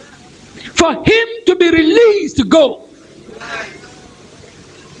for him to be released to go.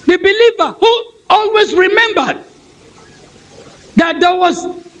 The believer who always remembered that there was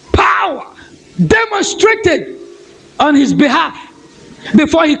power demonstrated on his behalf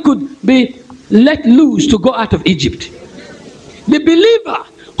before he could be let loose to go out of Egypt. The believer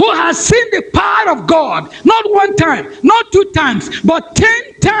who has seen the power of God, not one time, not two times, but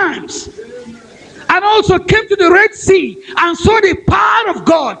 10 times, and also came to the Red Sea and saw the power of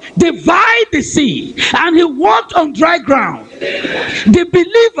God divide the sea, and he walked on dry ground. The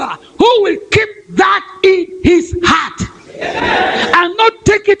believer who will keep that in his heart and not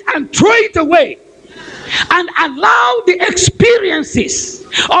take it and throw it away, and allow the experiences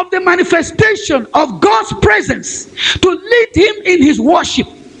of the manifestation of God's presence to lead him in his worship.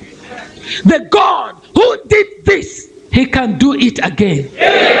 The God who did this, he can do it again.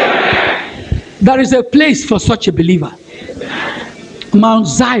 There is a place for such a believer. Mount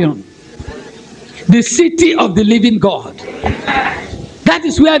Zion, the city of the living God. That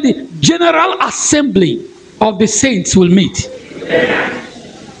is where the general assembly of the saints will meet.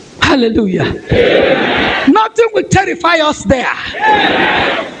 Hallelujah. Nothing will terrify us there.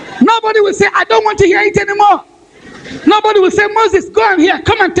 Nobody will say, I don't want to hear it anymore. Nobody will say, Moses, go and hear.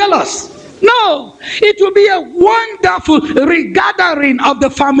 Come and tell us. No. It will be a wonderful regathering of the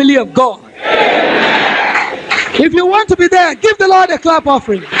family of God. If you want to be there, give the Lord a clap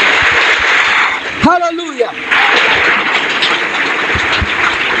offering. Hallelujah.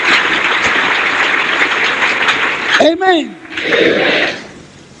 Amen.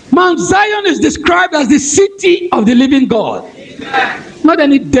 Mount Zion is described as the city of the living God. Not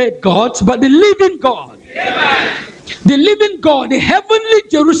any dead gods, but the living God. The living God, the heavenly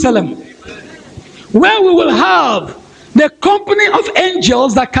Jerusalem, where we will have the company of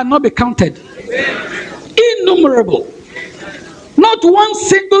angels that cannot be counted. Innumerable. Not one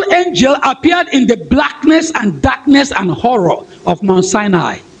single angel appeared in the blackness and darkness and horror of Mount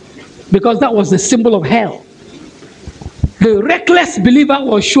Sinai, because that was the symbol of hell. The reckless believer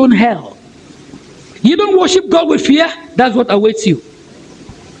was shown hell. You don't worship God with fear, that's what awaits you.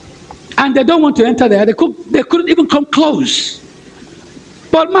 And they don't want to enter there. They couldn't even come close.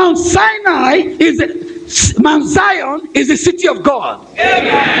 But Mount Zion is the city of God.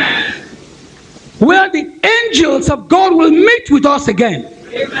 Amen. Where the angels of God will meet with us again.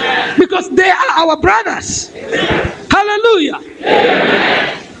 Amen. Because they are our brothers. Amen. Hallelujah.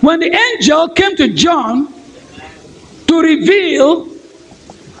 Amen. When the angel came to John to reveal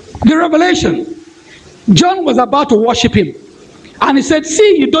the revelation, John was about to worship him. And he said,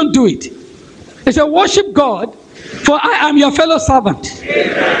 see, you don't do it. He said, worship God, for I am your fellow servant.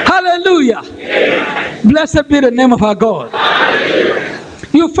 Amen. Hallelujah. Amen. Blessed be the name of our God. Hallelujah.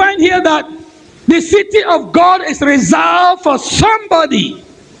 You find here that the city of God is reserved for somebody.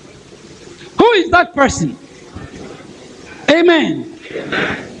 Who is that person? Amen.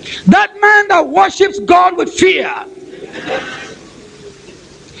 Amen. That man that worships God with fear.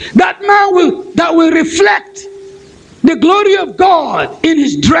 That man that will reflect the glory of God in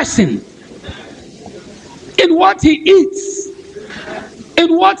his dressing, in what he eats,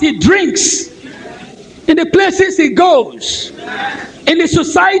 in what he drinks, in the places he goes, in the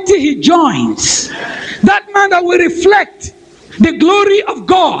society he joins. That man that will reflect the glory of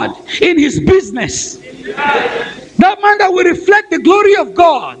God in his business. That man that will reflect the glory of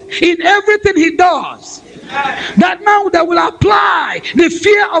God in everything he does. That man that will apply the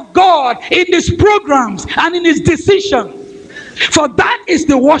fear of God in his programs and in his decision. For that is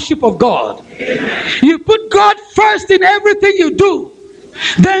the worship of God. You put God first in everything you do,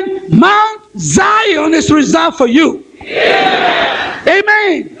 then Mount Zion is reserved for you.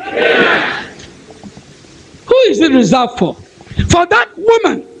 Amen. Who is it reserved for? For that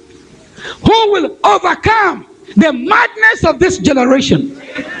woman who will overcome the madness of this generation.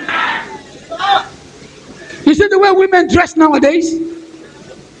 You see the way women dress nowadays?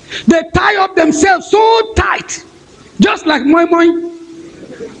 They tie up themselves so tight, just like moi moi,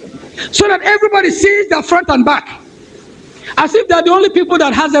 so that everybody sees their front and back, as if they're the only people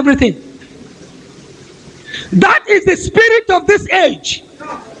that has everything. That is the spirit of this age.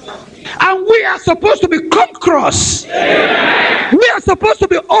 And we are supposed to be conquerors. We are supposed to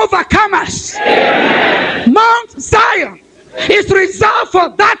be overcomers. Mount Zion is reserved for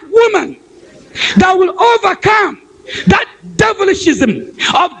that woman that will overcome that devilishism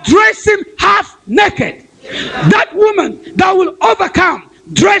of dressing half naked. That woman that will overcome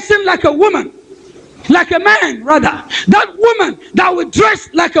dressing like a woman, like a man rather. That woman that will dress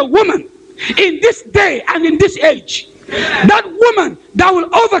like a woman in this day and in this age. That woman that will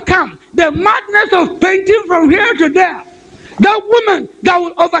overcome the madness of painting from here to there. That woman that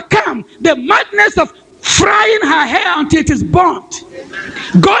will overcome the madness of frying her hair until it is burnt.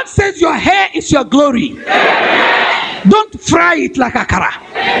 God says your hair is your glory. Don't fry it like akara.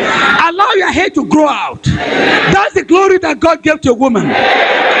 Allow your hair to grow out. That's the glory that God gave to a woman.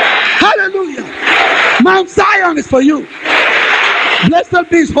 Hallelujah. Mount Zion is for you. Blessed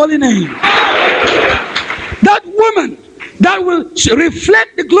be his holy name. That woman that will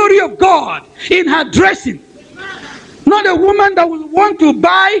reflect the glory of God in her dressing. Not a woman that will want to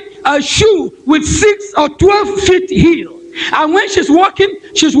buy a shoe with 6 or 12 feet heel. And when she's walking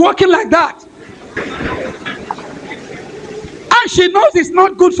like that. And she knows it's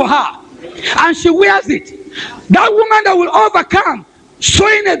not good for her. And she wears it. That woman that will overcome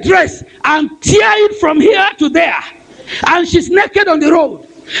sewing a dress and tear it from here to there. And she's naked on the road.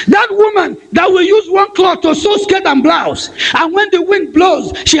 That woman that will use one cloth to sew skirt and blouse. And when the wind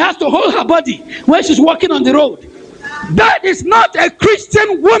blows, she has to hold her body when she's walking on the road. That is not a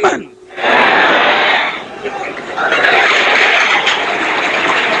Christian woman.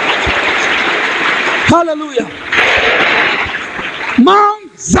 Hallelujah.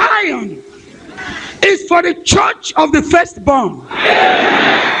 Mount Zion is for the church of the firstborn.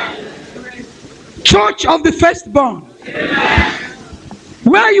 Church of the firstborn.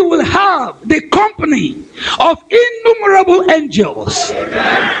 Where you will have the company of innumerable angels.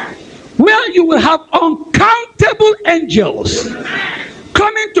 Where you will have uncountable angels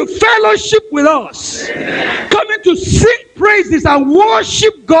coming to fellowship with us, coming to sing praises and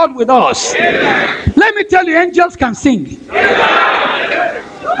worship God with us. Let me tell you, angels can sing.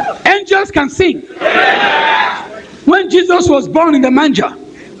 Angels can sing. When Jesus was born in the manger,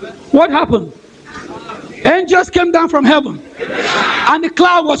 what happened? Angels came down from heaven, and the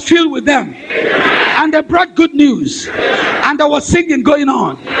cloud was filled with them, and they brought good news, and there was singing going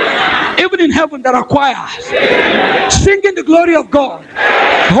on. Even in heaven there are choirs singing the glory of God.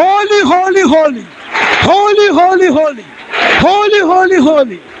 Holy, holy, holy, holy, holy, holy, holy, holy,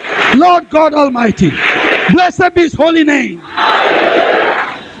 holy, Lord God Almighty. Blessed be his holy name.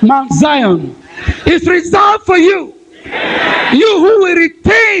 Mount Zion is reserved for you. You who will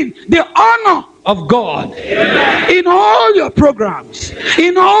retain the honor of God in all your programs,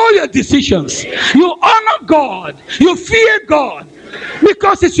 in all your decisions. You honor God, you fear God,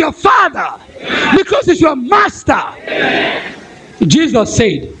 because it's your Father, because it's your Master. Jesus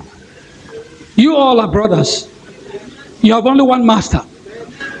said, you all are brothers. You have only one Master,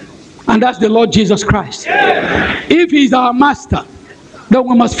 and that's the Lord Jesus Christ. If he is our Master, then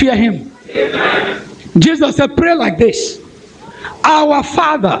we must fear him. Jesus said, pray like this: our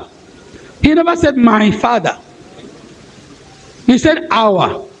Father. He never said my Father. He said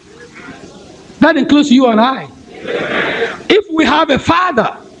our. That includes you and I. If we have a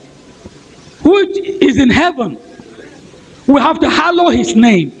Father who is in heaven, we have to hallow his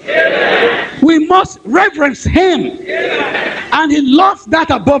name. We must reverence him. And he loves that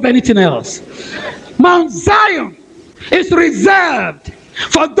above anything else. Mount Zion is reserved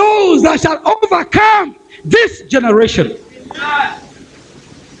for those that shall overcome this generation.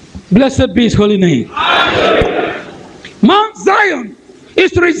 Blessed be his holy name. Mount Zion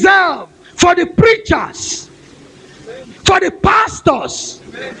is reserved for the preachers, for the pastors,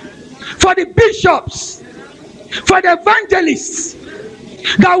 for the bishops, for the evangelists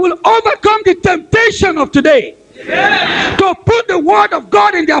that will overcome the temptation of today to put the word of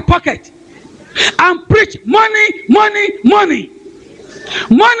God in their pocket and preach money, money, money.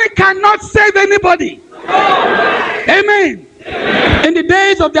 Money cannot save anybody. Amen. In the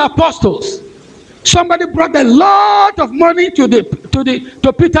days of the apostles, somebody brought a lot of money to Peter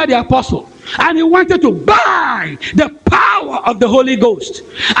the apostle, and he wanted to buy the power of the Holy Ghost.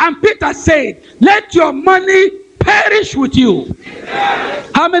 And Peter said, let your money perish with you.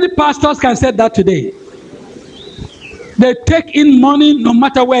 How many pastors can say that today? They take in money no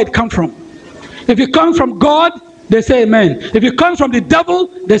matter where it comes from. If it comes from God, they say amen. If it comes from the devil,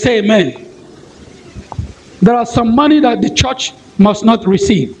 they say amen. There are some money that the church must not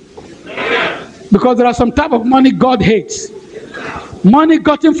receive, because there are some type of money God hates. Money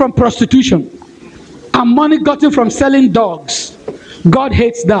gotten from prostitution and money gotten from selling dogs. God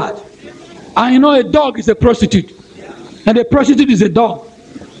hates that. And you know, a dog is a prostitute, and a prostitute is a dog.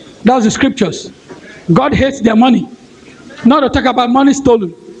 That's the scriptures. God hates their money. Not to talk about money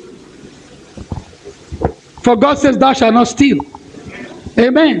stolen. For God says, thou shalt not steal.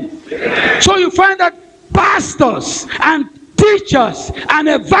 Amen. So you find that pastors and teachers and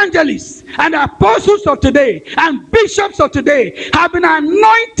evangelists and apostles of today and bishops of today have been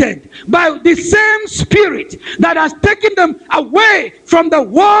anointed by the same spirit that has taken them away from the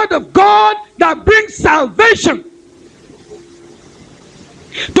word of God that brings salvation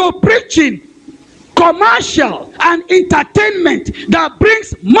to preaching commercial and entertainment that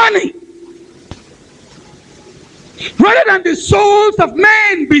brings money. Rather than the souls of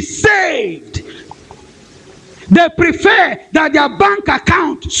men be saved, they prefer that their bank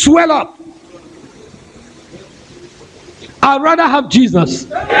account swell up. I'd rather have Jesus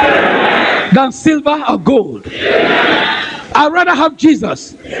than silver or gold. I'd rather have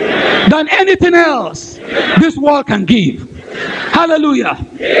Jesus than anything else this world can give. Hallelujah.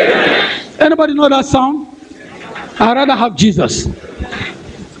 Anybody know that song? I'd rather have Jesus.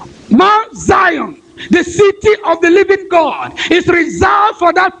 Mount Zion, the city of the living God, is reserved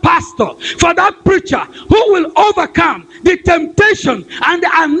for that pastor, for that preacher who will overcome the temptation and the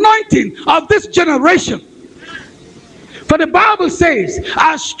anointing of this generation. For the Bible says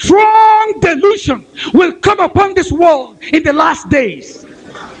a strong delusion will come upon this world in the last days,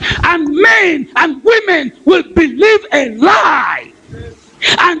 and men and women will believe a lie,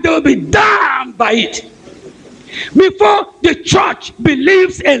 and they will be damned by it. Before the church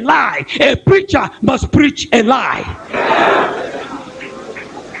believes a lie, a preacher must preach a lie.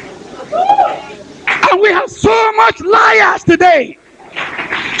 And we have so much liars today.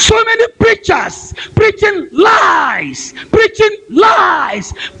 So many preachers preaching lies,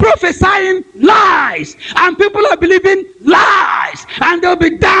 prophesying lies, and people are believing lies, and they'll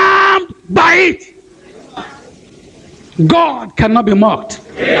be damned by it. God cannot be mocked.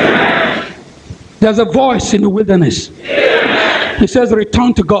 Amen. There's a voice in the wilderness. Amen. He says,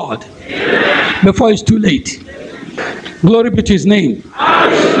 return to God. Amen. Before it's too late. Glory be to his name.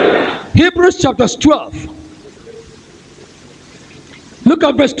 Amen. Hebrews chapter 12. Look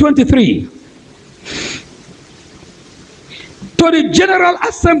at verse 23. To the general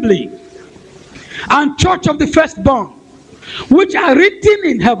assembly and church of the firstborn, which are written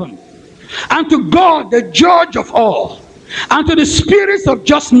in heaven, and to God the judge of all, and to the spirits of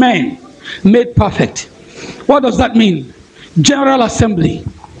just men made perfect. What does that mean? General assembly.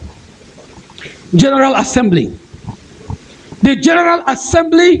 General assembly. The general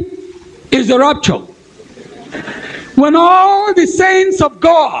assembly is the rapture. When all the saints of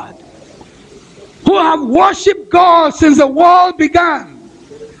God who have worshipped God since the world began,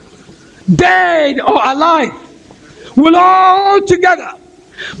 dead or alive, will all together,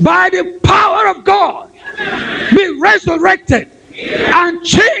 by the power of God, be resurrected and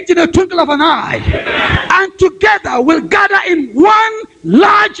changed in the twinkle of an eye, and together will gather in one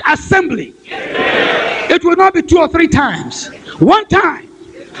large assembly. It will not be 2 or 3 times, one time,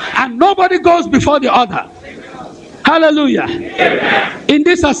 and nobody goes before the other. Hallelujah. In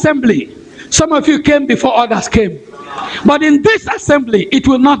this assembly, some of you came before others came, but in this assembly it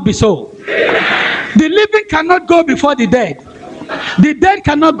will not be so. The living cannot go before the dead. The dead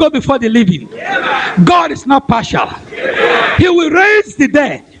cannot go before the living. God is not partial. He will raise the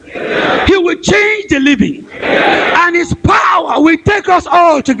dead. He will change the living, and his power will take us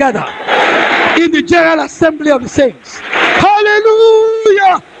all together in the general assembly of the saints.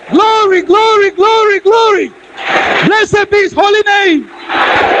 Hallelujah. Glory, glory, glory, glory. Blessed be his holy name.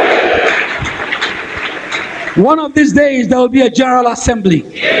 One of these days there will be a general assembly,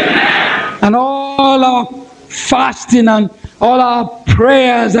 and all our fasting and all our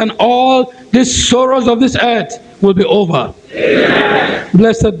prayers and all the sorrows of this earth will be over.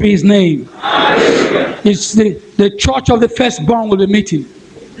 Blessed be his name. It's the church of the firstborn will be meeting.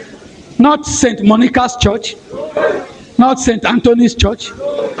 Not St. Monica's church, not St. Anthony's church,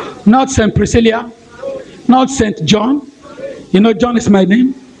 not St. Priscilla, not St. John. You know John is my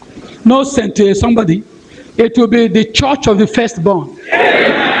name. No St. somebody. It will be the church of the firstborn.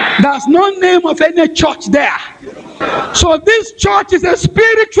 There's no name of any church there. So this church is a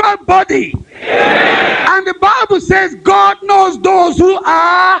spiritual body. And the Bible says God knows those who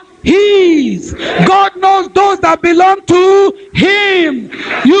are his. God knows those that belong to him.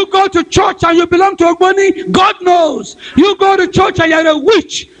 You go to church and you belong to Ogboni, God knows. You go to church and you're a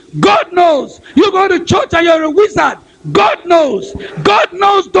witch, God knows. You go to church and you're a wizard, God knows. God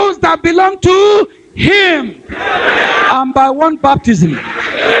knows those that belong to him. And by one baptism,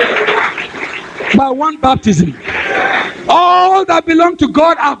 all that belong to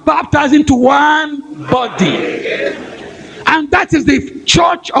God are baptized into one body. And that is the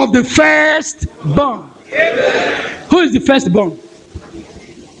church of the firstborn. Who is the firstborn?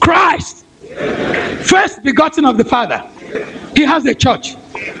 Christ. First begotten of the Father. He has a church.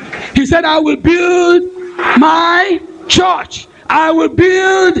 He said, I will build my church. I will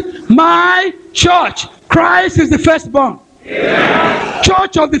build my church. Christ is the firstborn.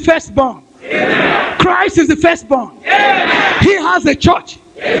 Church of the firstborn. Christ is the firstborn. He has a church.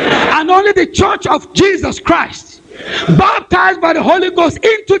 And only the church of Jesus Christ, baptized by the Holy Ghost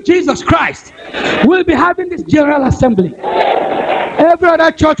into Jesus Christ, will be having this general assembly. Every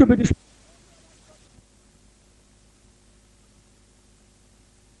other church will be